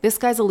that this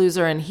guy's a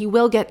loser and he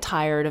will get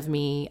tired of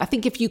me. I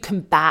think if you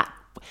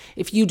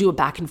do a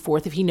back and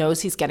forth, if he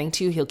knows he's getting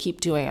to you, he'll keep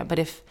doing it. But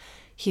if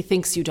he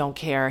thinks you don't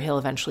care, he'll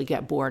eventually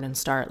get bored and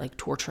start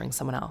torturing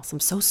someone else. I'm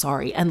so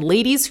sorry. And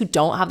ladies who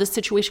don't have this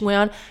situation going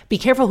on, be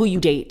careful who you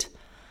date.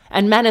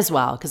 And men as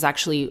well, because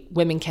actually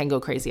women can go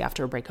crazy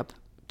after a breakup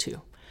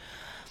too.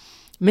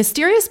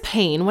 Mysterious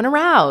pain when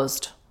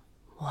aroused.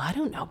 Well, I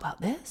don't know about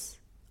this.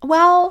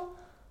 Well,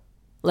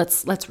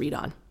 let's read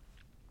on.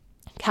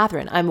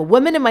 Catherine, I'm a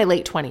woman in my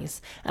late 20s,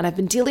 and I've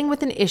been dealing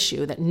with an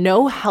issue that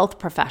no health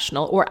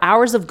professional or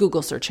hours of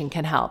Google searching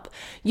can help.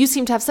 You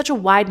seem to have such a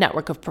wide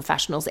network of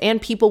professionals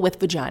and people with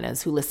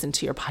vaginas who listen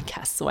to your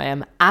podcast, so I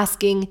am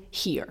asking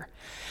here.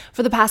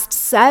 For the past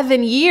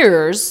 7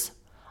 years,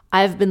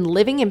 I've been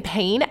living in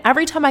pain.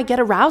 Every time I get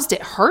aroused,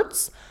 it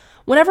hurts.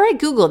 Whenever I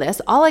Google this,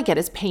 all I get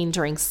is pain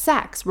during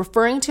sex,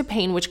 referring to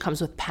pain which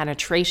comes with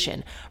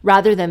penetration,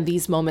 rather than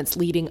these moments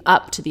leading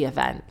up to the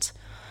event.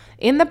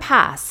 In the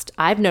past,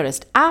 I've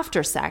noticed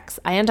after sex,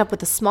 I end up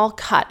with a small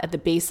cut at the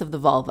base of the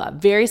vulva,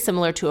 very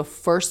similar to a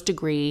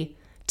first-degree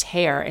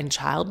tear in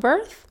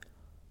childbirth.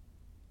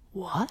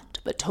 What?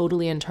 But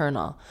totally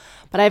internal.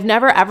 But I've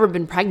never ever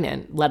been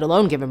pregnant, let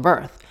alone given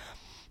birth.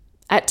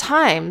 As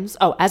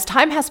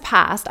time has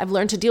passed, I've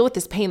learned to deal with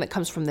this pain that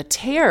comes from the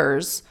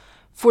tears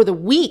for the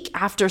week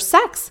after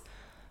sex.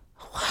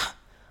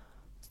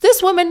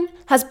 This woman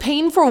has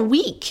pain for a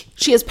week.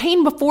 She has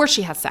pain before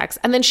she has sex,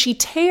 and then she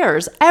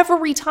tears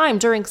every time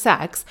during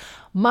sex.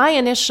 My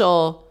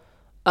initial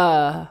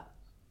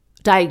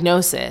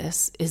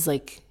diagnosis is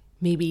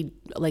maybe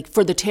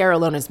for the tear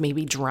alone is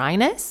maybe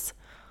dryness.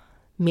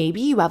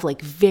 maybe you have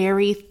like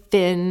very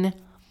thin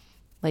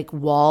like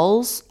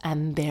walls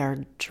and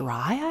they're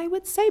dry, I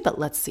would say, but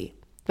let's see.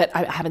 But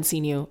I haven't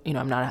seen you,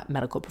 I'm not a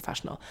medical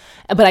professional,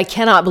 but I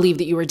cannot believe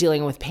that you were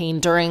dealing with pain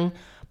during,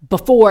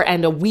 before,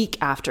 and a week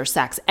after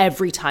sex,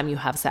 every time you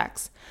have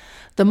sex.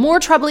 The more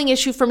troubling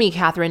issue for me,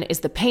 Catherine,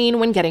 is the pain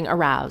when getting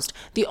aroused.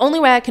 The only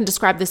way I can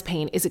describe this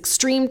pain is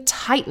extreme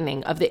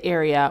tightening of the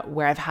area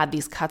where I've had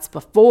these cuts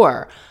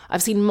before.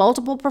 I've seen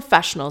multiple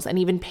professionals and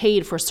even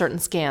paid for certain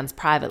scans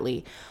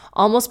privately,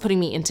 almost putting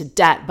me into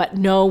debt, but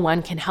no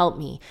one can help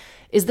me.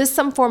 Is this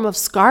some form of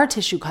scar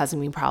tissue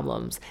causing me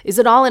problems? Is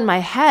it all in my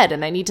head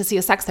and I need to see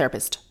a sex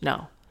therapist?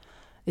 No.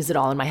 Is it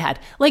all in my head?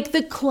 Like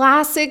the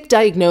classic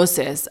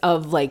diagnosis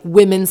of like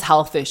women's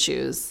health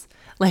issues.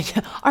 Like,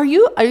 are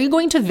you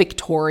going to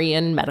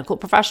Victorian medical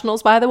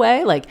professionals, by the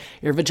way? Like,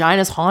 your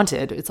vagina's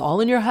haunted. It's all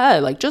in your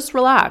head. Like, just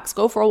relax.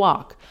 Go for a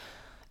walk.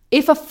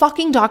 If a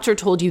fucking doctor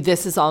told you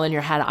this is all in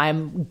your head,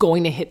 I'm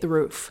going to hit the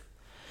roof.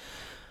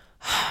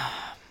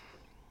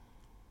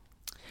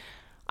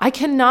 I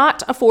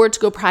cannot afford to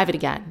go private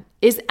again.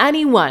 Is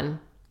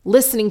anyone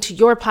listening to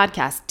your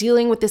podcast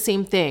dealing with the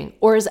same thing?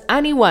 Or is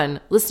anyone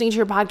listening to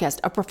your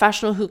podcast a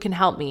professional who can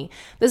help me?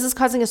 This is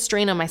causing a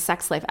strain on my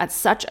sex life at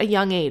such a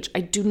young age.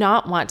 I do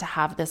not want to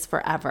have this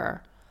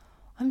forever.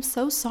 I'm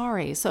so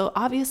sorry. So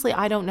obviously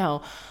I don't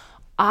know.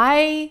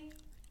 I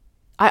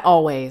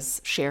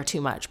always share too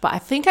much, but I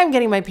think I'm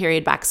getting my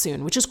period back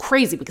soon, which is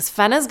crazy because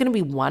Fenna is going to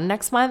be 1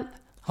 next month.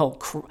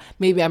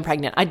 Maybe I'm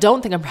pregnant. I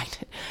don't think I'm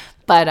pregnant,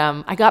 but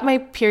I got my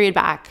period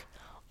back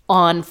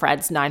on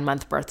Fred's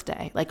 9-month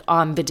birthday, like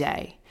on the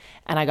day.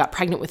 And I got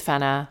pregnant with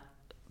Fenna,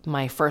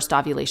 my first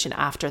ovulation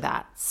after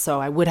that.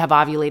 So I would have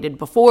ovulated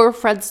before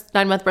Fred's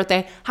 9-month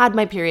birthday, had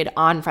my period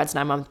on Fred's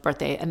 9-month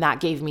birthday, and that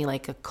gave me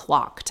like a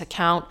clock to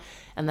count.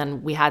 And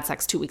then we had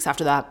sex 2 weeks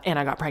after that, and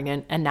I got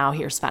pregnant, and now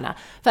here's Fenna.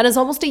 Fenna's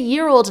almost a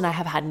year old, and I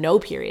have had no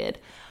period.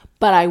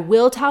 But I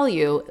will tell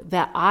you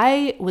that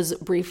I was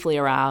briefly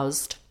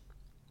aroused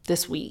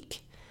this week.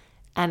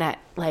 And I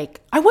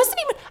wasn't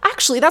even,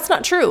 actually, that's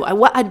not true.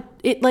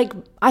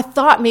 I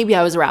thought maybe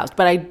I was aroused,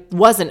 but I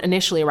wasn't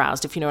initially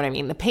aroused, if you know what I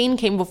mean. The pain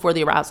came before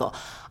the arousal.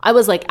 I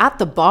was like at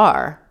the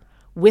bar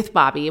with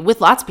Bobby,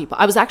 with lots of people.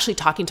 I was actually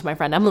talking to my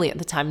friend Emily at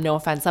the time. No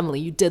offense, Emily,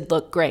 you did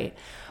look great.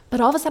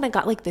 But all of a sudden I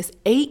got like this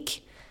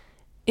ache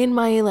in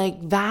my like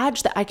vag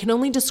that I can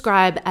only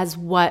describe as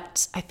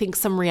what I think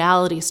some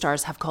reality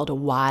stars have called a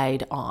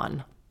wide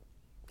on,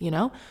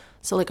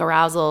 So like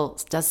arousal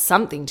does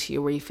something to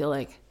you where you feel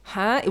like,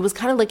 it was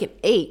kind of like an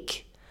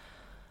ache,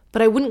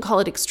 but I wouldn't call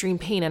it extreme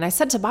pain. And I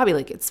said to Bobby,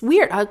 like, it's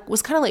weird. I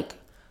was kind of like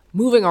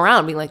moving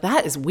around being like,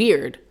 that is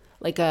weird.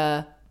 Like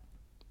I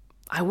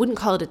wouldn't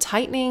call it a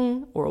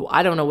tightening, or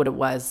I don't know what it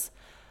was.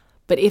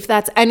 But if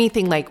that's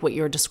anything like what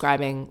you're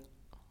describing,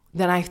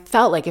 then I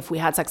felt like if we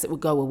had sex, it would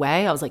go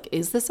away. I was like,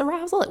 is this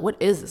arousal? Like, what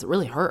is this? It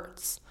really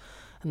hurts.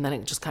 And then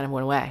it just kind of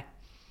went away.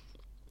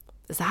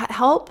 Does that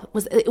help?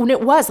 When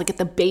it was like at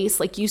the base,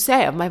 like you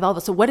say, of my vulva.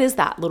 So what is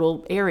that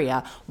little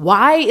area?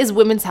 Why is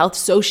women's health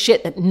so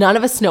shit that none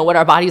of us know what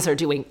our bodies are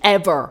doing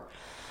ever?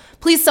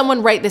 Please,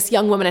 someone write this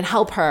young woman and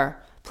help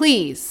her.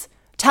 Please.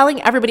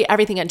 Telling everybody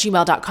everything at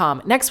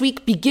gmail.com. Next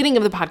week, beginning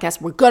of the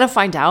podcast, we're going to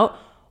find out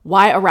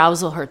why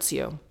arousal hurts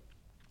you.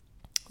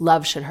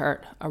 Love should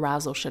hurt.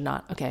 Arousal should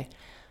not. Okay.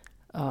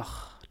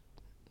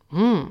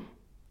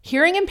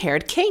 Hearing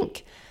impaired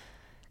kink.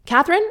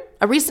 Catherine,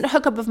 a recent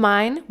hookup of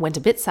mine went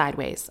a bit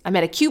sideways. I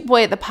met a cute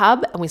boy at the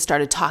pub and we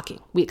started talking.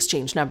 We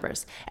exchanged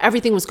numbers.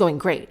 Everything was going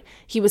great.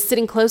 He was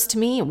sitting close to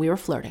me and we were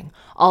flirting.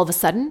 All of a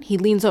sudden, he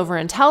leans over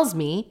and tells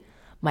me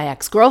my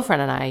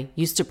ex-girlfriend and I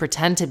used to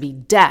pretend to be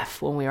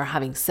deaf when we were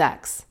having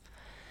sex.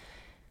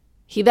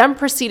 He then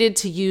proceeded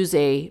to use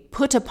a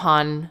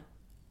put-upon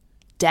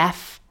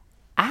deaf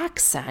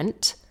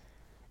accent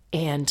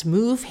and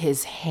move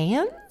his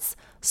hands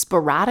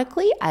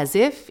sporadically as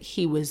if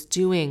he was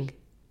doing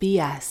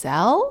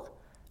BSL,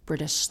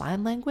 British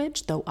Sign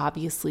Language, though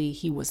obviously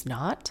he was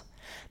not.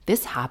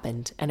 This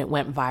happened and it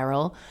went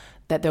viral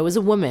that there was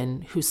a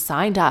woman who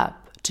signed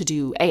up to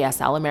do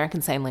ASL,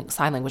 American Sign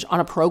Language, on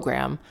a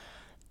program,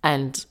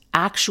 and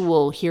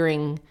actual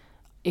hearing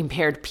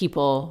impaired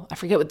people, I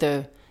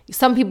forget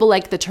some people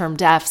like the term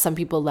deaf, some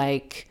people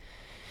like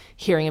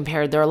hearing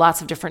impaired. There are lots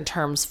of different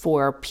terms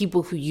for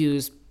people who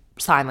use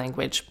sign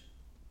language.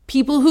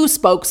 People who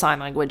spoke sign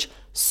language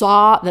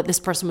saw that this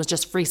person was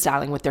just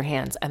freestyling with their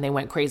hands and they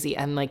went crazy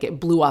and like it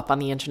blew up on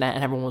the internet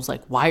and everyone was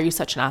like, why are you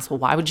such an asshole?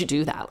 Why would you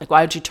do that? Like,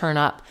 why would you turn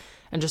up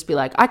and just be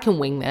like, I can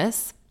wing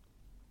this?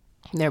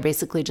 And they're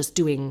basically just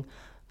doing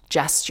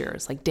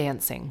gestures, like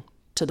dancing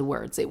to the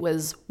words. It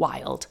was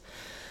wild.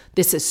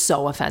 This is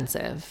so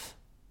offensive.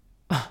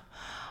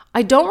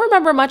 I don't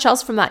remember much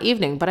else from that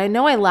evening, but I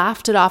know I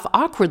laughed it off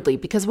awkwardly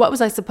because what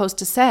was I supposed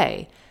to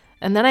say?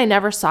 And then I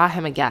never saw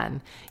him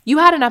again. You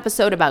had an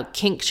episode about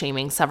kink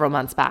shaming several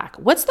months back.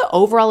 What's the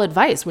overall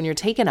advice when you're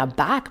taken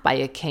aback by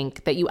a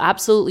kink that you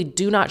absolutely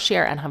do not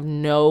share and have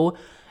no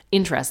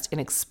interest in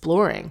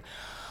exploring?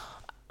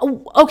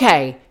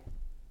 Okay.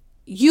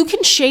 you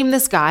can shame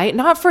this guy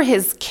not for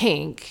his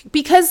kink,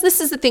 because this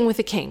is the thing with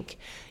a kink.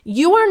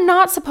 You are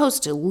not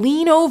supposed to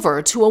lean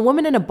over to a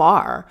woman in a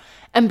bar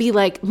and be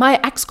like, my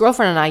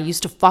ex-girlfriend and I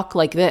used to fuck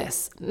like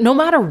this, no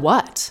matter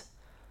what.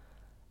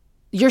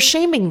 You're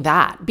shaming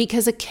that,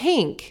 because a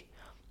kink,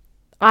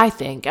 I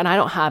think, and I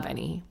don't have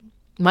any,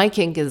 my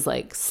kink is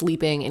like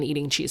sleeping and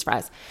eating cheese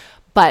fries.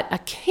 But a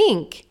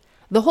kink,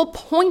 the whole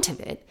point of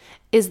it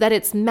is that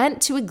it's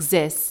meant to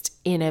exist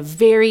in a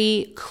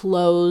very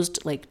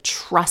closed, like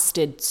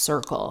trusted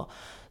circle.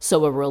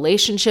 So a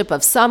relationship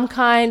of some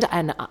kind,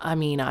 and I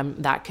mean,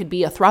 that could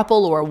be a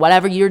throuple or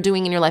whatever you're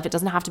doing in your life. It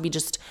doesn't have to be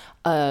just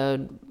a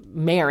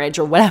marriage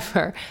or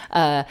whatever,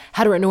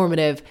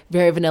 heteronormative,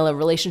 very vanilla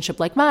relationship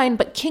like mine,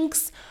 but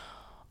kinks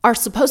are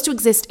supposed to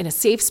exist in a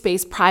safe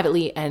space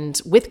privately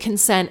and with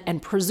consent,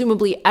 and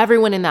presumably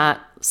everyone in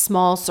that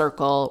small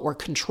circle or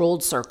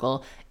controlled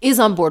circle is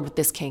on board with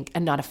this kink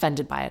and not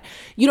offended by it.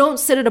 You don't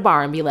sit at a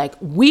bar and be like,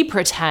 we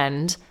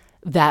pretend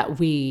that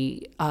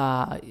we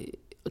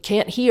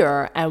can't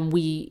hear and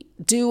we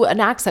do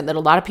an accent that a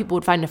lot of people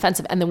would find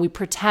offensive, and then we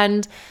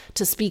pretend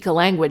to speak a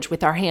language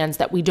with our hands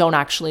that we don't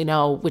actually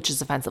know which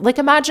is offensive. Like,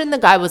 imagine the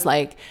guy was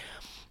like,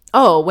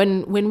 oh,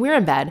 when we're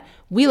in bed,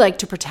 we like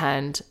to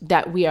pretend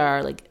that we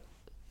are like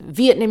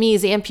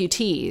Vietnamese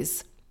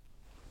amputees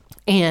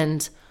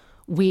and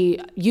we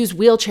use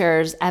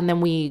wheelchairs, and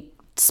then we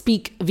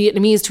speak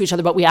Vietnamese to each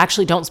other, but we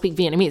actually don't speak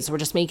Vietnamese. So we're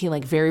just making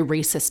like very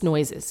racist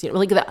noises. You know,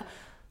 like that.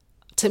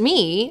 To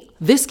me,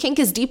 this kink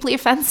is deeply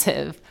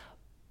offensive,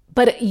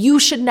 but you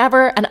should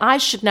never, and I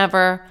should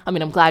never, I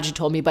mean, I'm glad you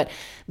told me, but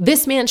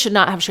this man should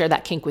not have shared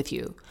that kink with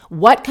you.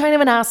 What kind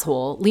of an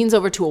asshole leans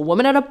over to a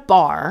woman at a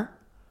bar,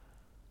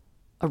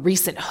 a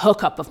recent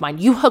hookup of mine?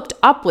 You hooked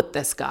up with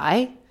this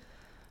guy.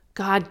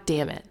 God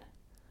damn it.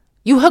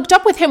 You hooked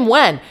up with him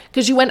when?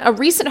 Because a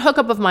recent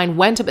hookup of mine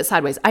went a bit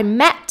sideways. I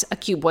met a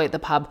cute boy at the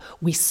pub.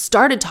 We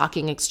started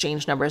talking,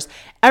 exchanged numbers.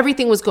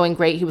 Everything was going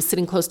great. He was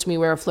sitting close to me.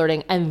 We were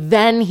flirting. And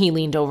then he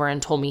leaned over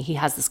and told me he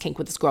has this kink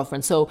with his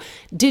girlfriend. So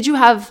did you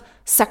have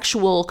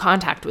sexual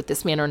contact with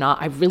this man or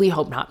not? I really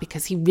hope not,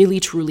 because he really,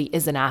 truly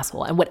is an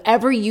asshole. And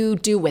whatever you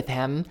do with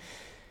him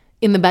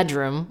in the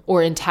bedroom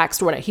or in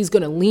text or whatever, he's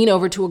going to lean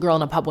over to a girl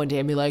in a pub one day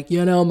and be like,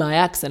 you know, my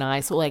ex and I.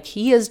 So like,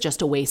 he is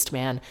just a waste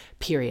man,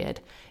 period.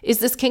 Is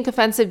this kink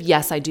offensive?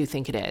 Yes, I do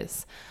think it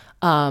is.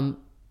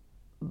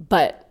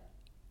 But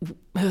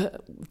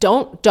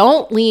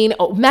don't lean,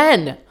 all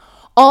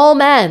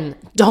men,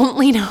 don't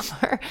lean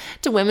over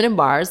to women in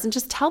bars and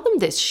just tell them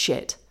this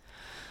shit.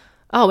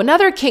 Oh,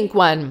 another kink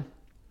one.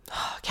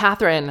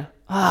 Catherine,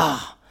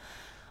 I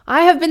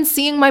have been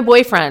seeing my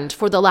boyfriend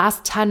for the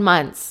last 10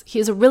 months. He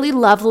is a really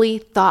lovely,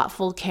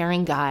 thoughtful,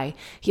 caring guy.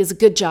 He has a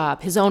good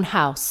job, his own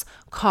house,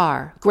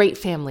 car, great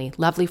family,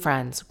 lovely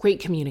friends, great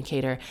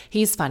communicator.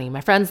 He's funny.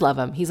 My friends love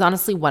him. He's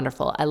honestly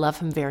wonderful. I love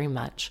him very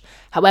much.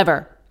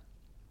 However,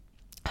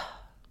 oh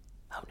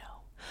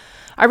no.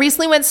 I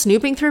recently went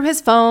snooping through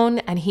his phone,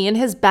 and he and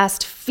his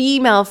best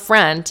female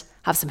friend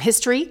have some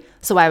history,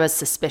 so I was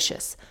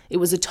suspicious. It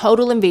was a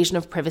total invasion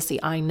of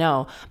privacy, I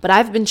know, but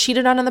I've been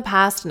cheated on in the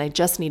past, and I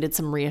just needed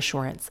some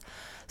reassurance.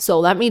 So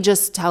let me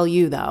just tell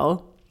you,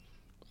 though,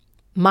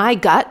 my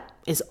gut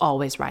is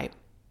always right.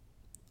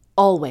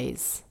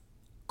 Always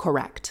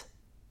correct.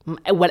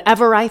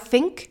 Whatever I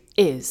think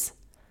is.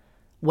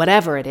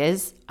 Whatever it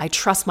is, I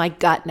trust my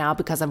gut now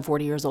because I'm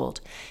 40 years old.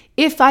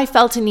 If I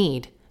felt a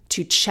need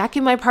to check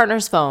in my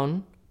partner's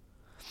phone,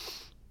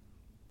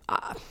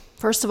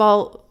 first of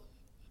all,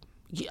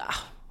 yeah,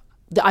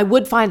 I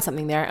would find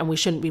something there, and we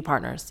shouldn't be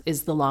partners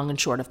is the long and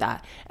short of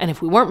that. And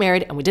if we weren't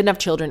married and we didn't have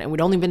children and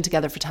we'd only been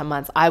together for 10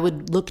 months, I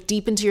would look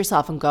deep into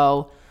yourself and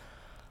go,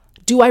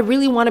 do I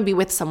really want to be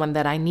with someone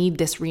that I need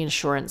this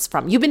reassurance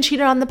from? You've been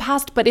cheated on in the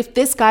past, but if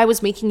this guy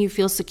was making you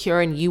feel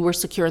secure and you were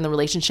secure in the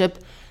relationship,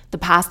 the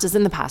past is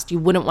in the past. You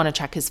wouldn't want to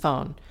check his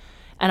phone.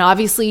 And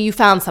obviously you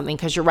found something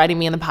because you're writing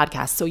me in the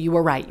podcast, so you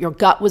were right. Your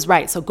gut was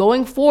right. So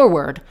going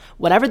forward,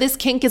 whatever this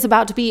kink is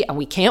about to be, and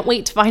we can't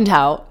wait to find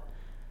out,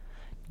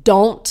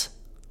 don't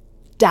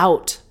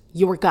doubt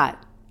your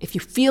gut. If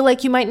you feel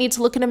like you might need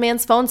to look at a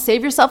man's phone,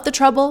 save yourself the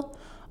trouble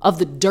of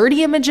the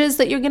dirty images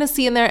that you're going to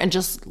see in there and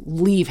just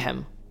leave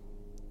him,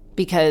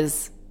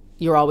 because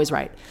you're always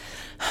right.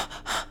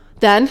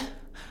 Then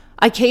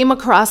I came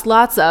across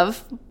lots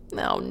of,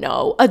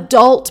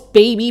 adult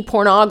baby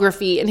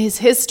pornography in his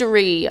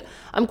history.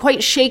 I'm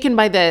quite shaken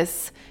by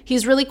this.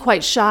 He's really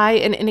quite shy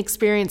and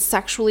inexperienced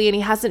sexually, and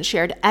he hasn't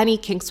shared any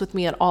kinks with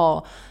me at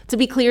all. To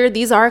be clear,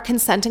 these are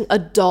consenting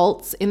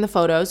adults in the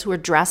photos who are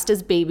dressed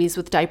as babies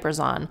with diapers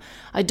on.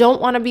 I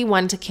don't want to be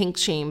one to kink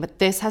shame, but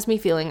this has me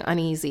feeling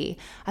uneasy.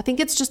 I think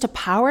it's just a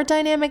power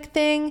dynamic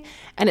thing,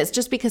 and it's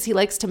just because he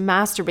likes to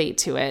masturbate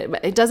to it.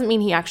 But it doesn't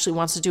mean he actually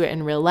wants to do it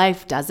in real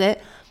life, does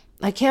it?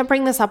 I can't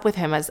bring this up with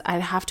him, as I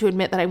have to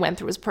admit that I went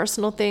through his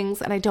personal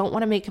things, and I don't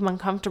want to make him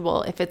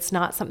uncomfortable if it's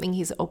not something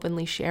he's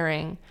openly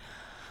sharing.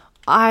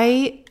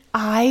 I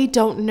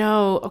don't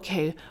know.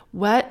 Okay,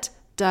 what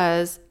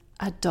does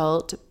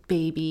adult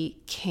baby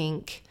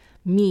kink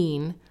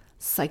mean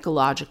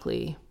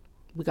psychologically?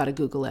 We got to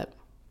Google it,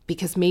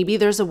 because maybe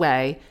there's a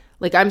way,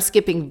 like I'm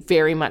skipping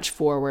very much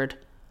forward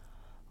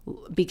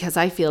because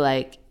I feel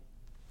like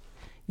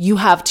you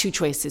have two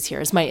choices here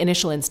is my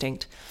initial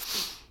instinct.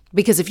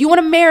 Because if you want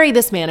to marry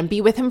this man and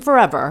be with him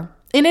forever,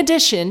 in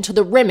addition to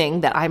the rimming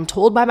that I'm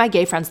told by my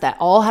gay friends that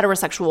all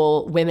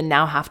heterosexual women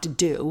now have to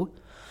do,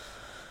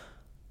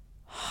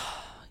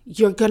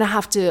 you're going to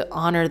have to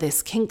honor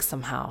this kink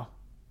somehow.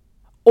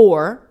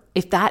 Or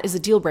if that is a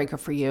deal breaker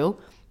for you,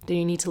 then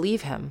you need to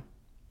leave him.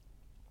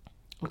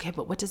 Okay,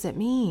 but what does it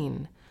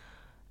mean?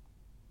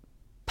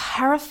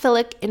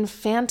 Paraphilic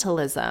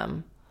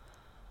infantilism.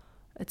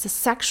 It's a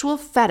sexual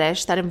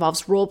fetish that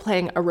involves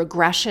role-playing a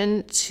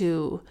regression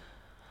to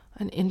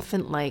an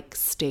infant-like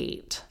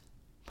state.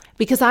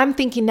 Because I'm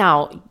thinking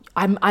now,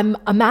 I'm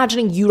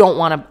imagining you don't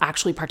want to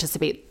actually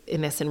participate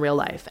in this in real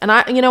life. And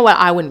you know what?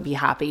 I wouldn't be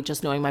happy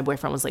just knowing my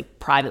boyfriend was like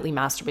privately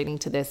masturbating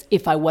to this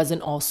if I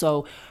wasn't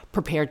also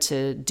prepared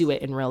to do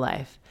it in real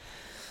life.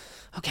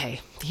 Okay,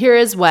 here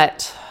is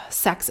what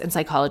Sex and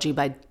Psychology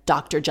by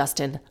Dr.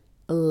 Justin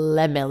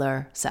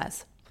Lehmiller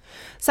says.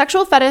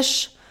 Sexual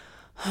fetish,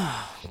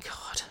 oh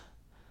God.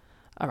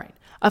 All right.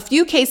 A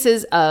few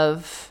cases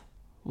of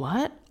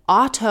what?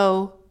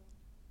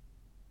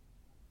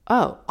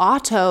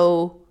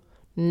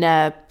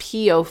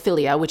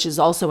 Autonepiophilia, which is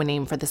also a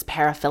name for this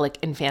paraphilic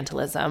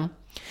infantilism,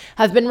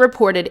 have been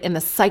reported in the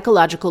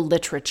psychological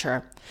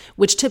literature,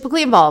 which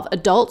typically involve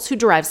adults who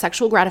derive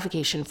sexual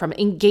gratification from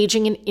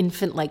engaging in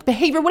infant-like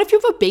behavior. What if you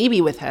have a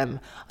baby with him?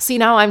 See,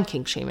 now I'm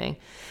kink shaming.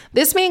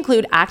 This may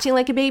include acting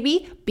like a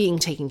baby, being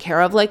taken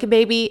care of like a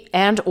baby,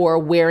 and or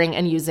wearing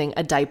and using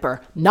a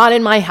diaper. Not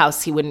in my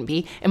house, he wouldn't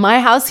be. In my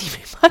house, he'd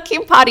be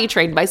fucking potty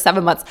trained by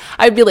 7 months.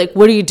 I'd be like,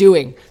 what are you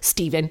doing,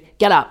 Steven?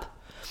 Get up.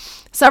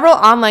 Several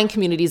online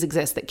communities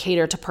exist that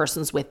cater to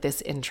persons with this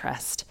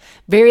interest.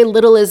 Very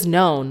little is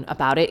known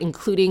about it,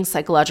 including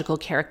psychological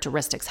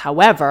characteristics.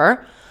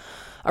 However,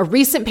 a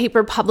recent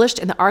paper published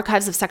in the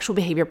Archives of Sexual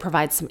Behavior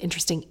provides some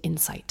interesting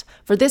insight.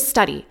 For this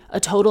study, a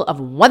total of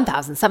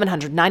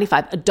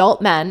 1,795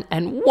 adult men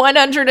and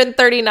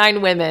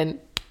 139 women,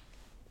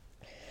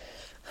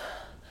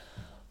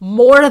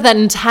 more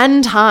than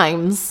 10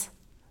 times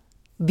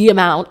the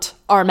amount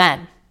are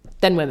men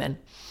than women,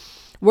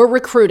 were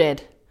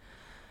recruited.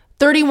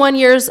 31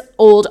 years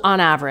old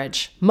on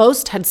average.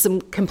 Most had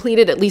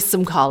completed at least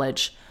some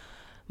college.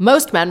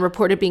 Most men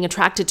reported being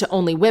attracted to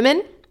only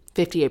women,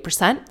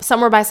 58%.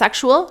 Some were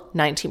bisexual,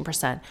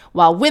 19%.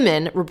 While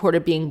women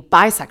reported being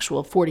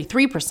bisexual,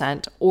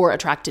 43%, or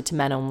attracted to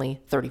men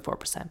only,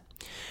 34%.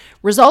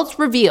 Results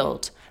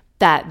revealed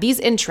that these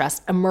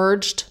interests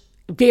emerged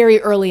very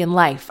early in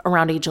life,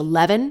 around age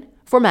 11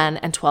 for men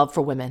and 12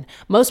 for women.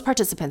 Most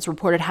participants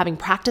reported having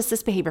practiced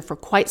this behavior for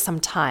quite some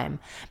time,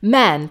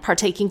 men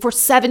partaking for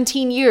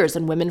 17 years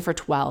and women for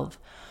 12.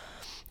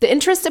 The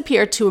interest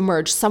appeared to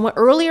emerge somewhat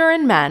earlier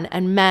in men,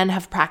 and men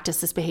have practiced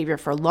this behavior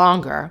for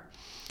longer.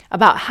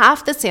 About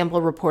half the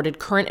sample reported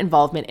current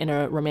involvement in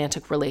a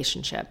romantic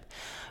relationship.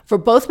 For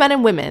both men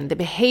and women, the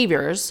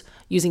behaviors,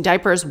 using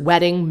diapers,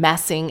 wetting,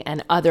 messing,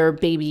 and other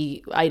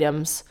baby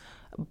items,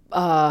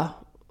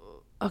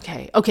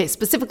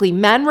 specifically,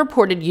 men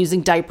reported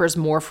using diapers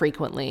more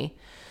frequently.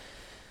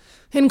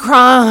 In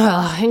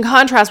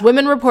contrast,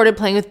 women reported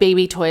playing with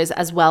baby toys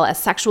as well as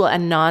sexual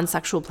and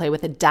non-sexual play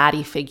with a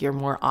daddy figure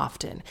more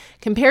often.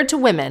 Compared to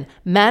women,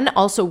 men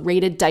also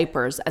rated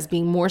diapers as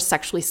being more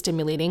sexually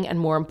stimulating and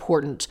more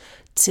important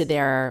to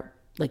their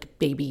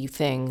baby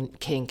thing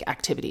kink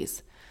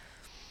activities.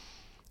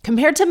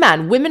 Compared to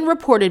men, women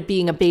reported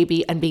being a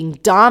baby and being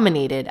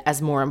dominated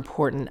as more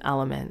important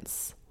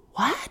elements.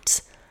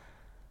 What?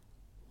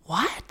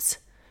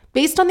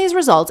 Based on these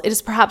results, it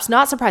is perhaps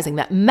not surprising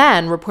that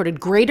men reported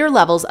greater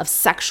levels of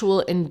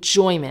sexual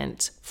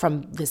enjoyment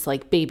from this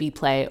baby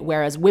play,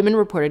 whereas women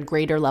reported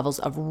greater levels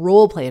of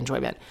role play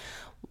enjoyment.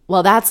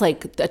 Well, that's a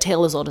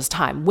tale as old as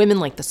time. Women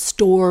like the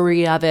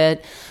story of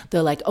it.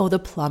 They're like, oh, the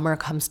plumber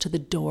comes to the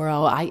door.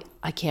 Oh, I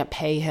can't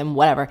pay him,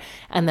 whatever.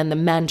 And then the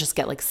men just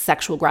get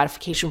sexual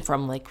gratification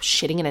from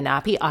shitting in a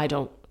nappy.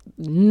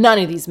 None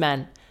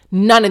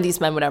of these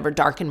men would ever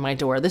darken my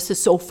door. This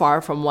is so far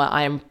from what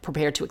I am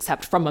prepared to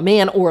accept from a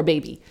man or a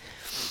baby.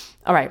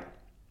 All right.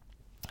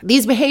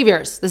 These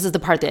behaviors, this is the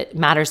part that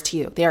matters to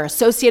you. They are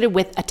associated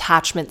with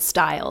attachment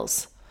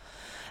styles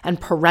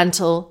and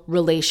parental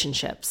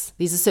relationships.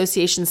 These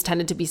associations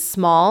tended to be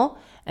small,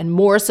 and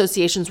more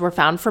associations were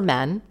found for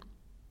men.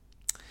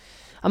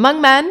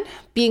 Among men,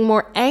 being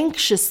more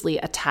anxiously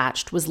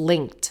attached was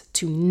linked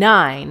to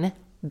 9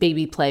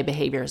 baby play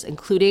behaviors,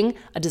 including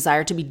a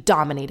desire to be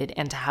dominated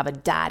and to have a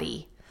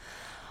daddy.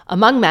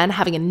 Among men,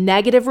 having a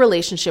negative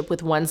relationship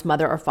with one's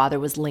mother or father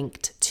was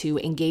linked to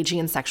engaging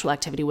in sexual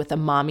activity with a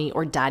mommy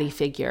or daddy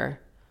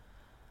figure.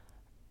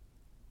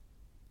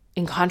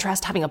 In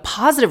contrast, having a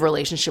positive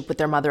relationship with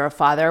their mother or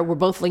father were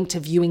both linked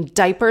to viewing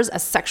diapers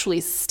as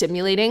sexually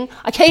stimulating.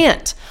 I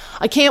can't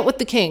with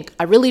the kink.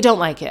 I really don't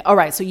like it. All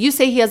right, so you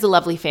say he has a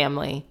lovely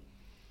family.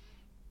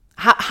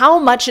 How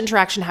much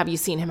interaction have you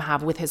seen him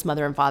have with his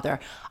mother and father?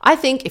 I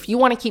think if you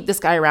want to keep this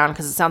guy around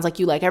because it sounds like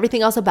you like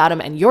everything else about him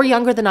and you're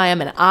younger than I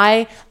am and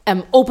I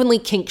am openly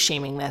kink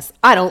shaming this,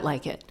 I don't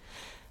like it.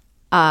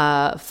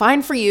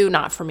 Fine for you,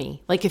 not for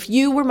me. Like if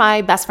you were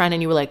my best friend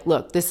and you were like,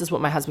 look, this is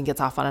what my husband gets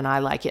off on and I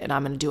like it and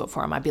I'm going to do it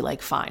for him, I'd be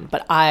like, fine.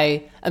 But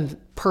I am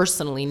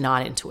personally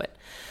not into it.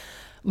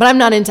 But I'm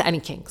not into any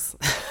kinks.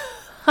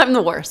 I'm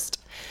the worst.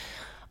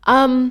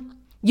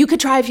 You could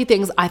try a few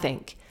things, I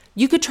think.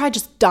 You could try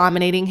just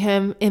dominating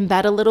him in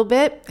bed a little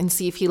bit and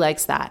see if he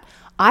likes that.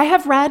 I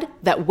have read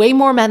that way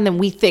more men than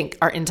we think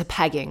are into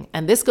pegging.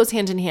 And this goes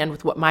hand in hand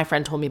with what my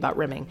friend told me about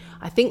rimming.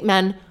 I think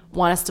men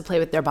want us to play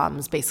with their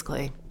bums,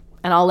 basically.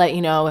 And I'll let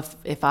you know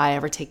if I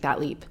ever take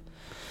that leap.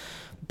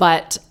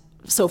 But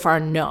so far,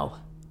 no.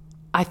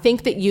 I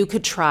think that you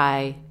could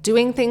try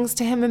doing things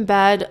to him in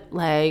bed,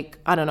 like,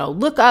 I don't know,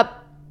 look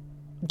up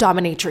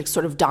dominatrix,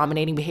 sort of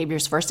dominating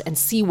behaviors first and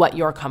see what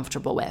you're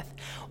comfortable with.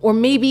 Or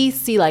maybe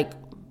see like,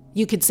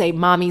 you could say,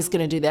 mommy's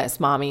going to do this,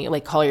 mommy,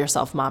 like call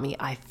yourself mommy,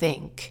 I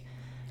think.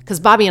 Because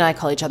Bobby and I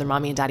call each other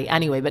mommy and daddy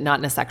anyway, but not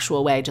in a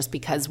sexual way, just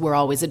because we're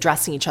always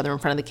addressing each other in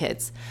front of the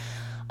kids.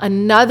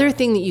 Another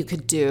thing that you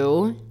could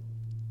do,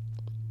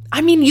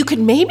 I mean, you could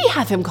maybe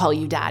have him call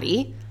you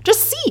daddy.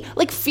 Just see,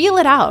 like feel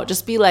it out.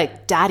 Just be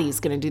like, daddy's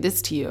going to do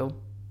this to you.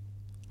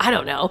 I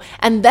don't know.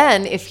 And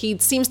then if he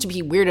seems to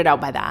be weirded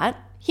out by that,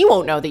 he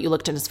won't know that you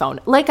looked in his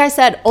phone. Like I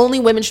said, only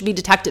women should be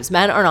detectives.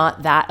 Men are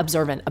not that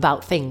observant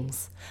about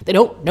things. They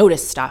don't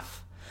notice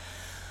stuff.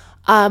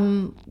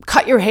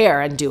 Cut your hair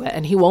and do it,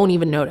 and he won't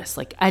even notice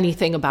like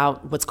anything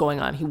about what's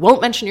going on. He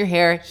won't mention your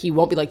hair. He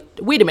won't be like,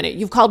 wait a minute,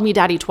 you've called me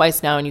daddy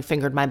twice now and you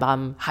fingered my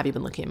bum. Have you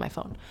been looking at my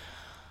phone?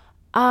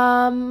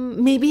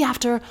 Maybe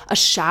after a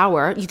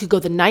shower, you could go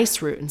the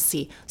nice route and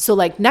see. So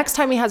like next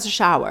time he has a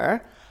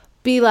shower,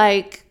 be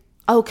like,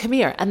 oh, come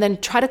here. And then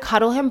try to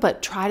cuddle him,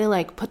 but try to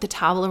like put the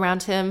towel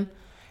around him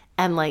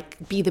and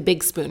like be the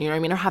big spoon, you know what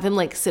I mean? Or have him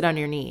like sit on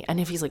your knee. And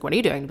if he's like, what are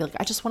you doing? Be like,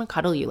 I just want to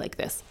cuddle you like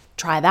this.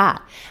 Try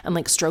that. And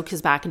like stroke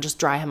his back and just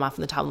dry him off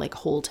in the towel and like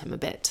hold him a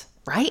bit,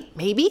 right?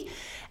 Maybe.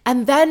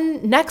 And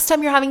then next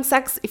time you're having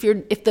sex,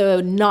 if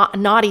the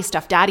naughty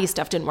stuff, daddy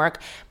stuff didn't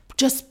work,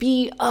 just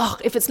be,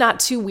 if it's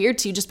not too weird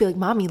to you, just be like,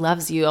 mommy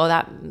loves you. Oh,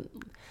 that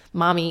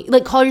mommy,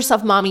 like call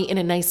yourself mommy in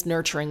a nice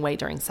nurturing way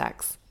during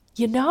sex.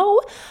 You know,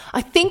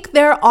 I think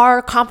there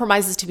are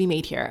compromises to be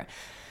made here.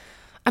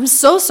 I'm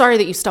so sorry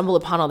that you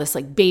stumbled upon all this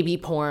like baby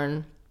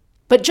porn,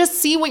 but just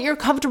see what you're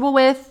comfortable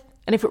with.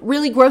 And if it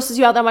really grosses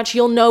you out that much,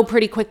 you'll know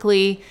pretty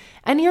quickly.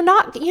 And you're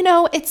not,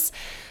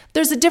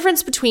 there's a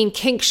difference between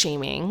kink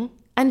shaming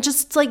and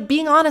just like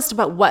being honest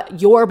about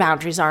what your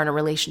boundaries are in a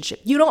relationship.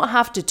 You don't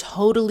have to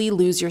totally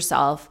lose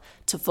yourself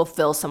to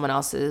fulfill someone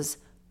else's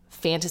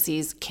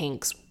fantasies,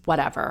 kinks,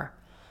 whatever.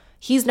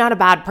 He's not a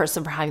bad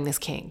person for having this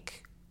kink.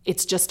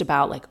 It's just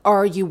about like,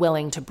 are you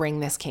willing to bring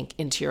this kink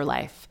into your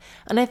life?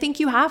 And I think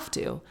you have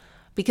to,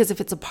 because if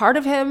it's a part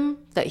of him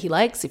that he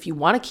likes, if you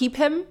want to keep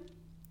him,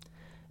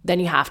 then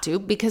you have to,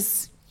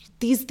 because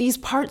these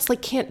parts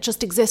like can't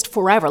just exist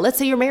forever. Let's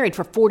say you're married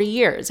for 40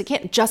 years. It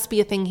can't just be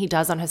a thing he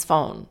does on his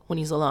phone when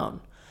he's alone.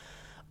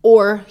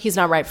 Or he's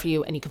not right for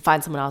you and you can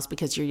find someone else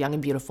because you're young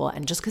and beautiful.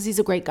 And just because he's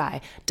a great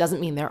guy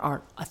doesn't mean there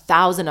aren't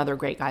 1,000 other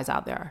great guys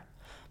out there.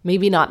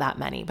 Maybe not that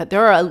many, but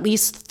there are at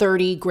least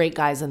 30 great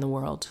guys in the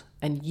world.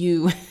 And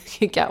you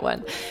can get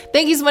one.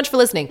 Thank you so much for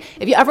listening.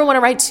 If you ever want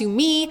to write to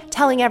me,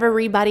 telling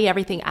everybody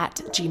everything at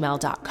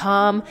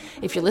gmail.com.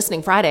 If you're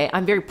listening Friday,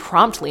 I'm very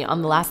promptly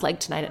on the last leg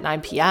tonight at 9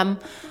 p.m.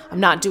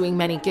 I'm not doing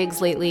many gigs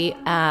lately.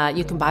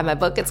 You can buy my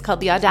book. It's called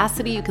The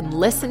Audacity. You can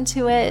listen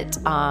to it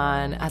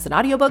as an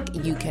audiobook.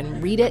 You can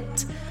read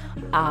it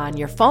on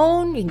your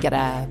phone. You can get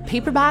a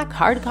paperback,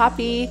 hard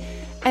copy.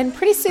 And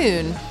pretty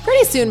soon,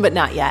 but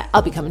not yet,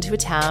 I'll be coming to a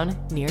town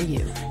near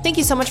you. Thank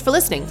you so much for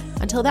listening.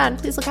 Until then,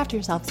 please look after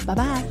yourselves.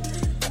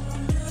 Bye-bye.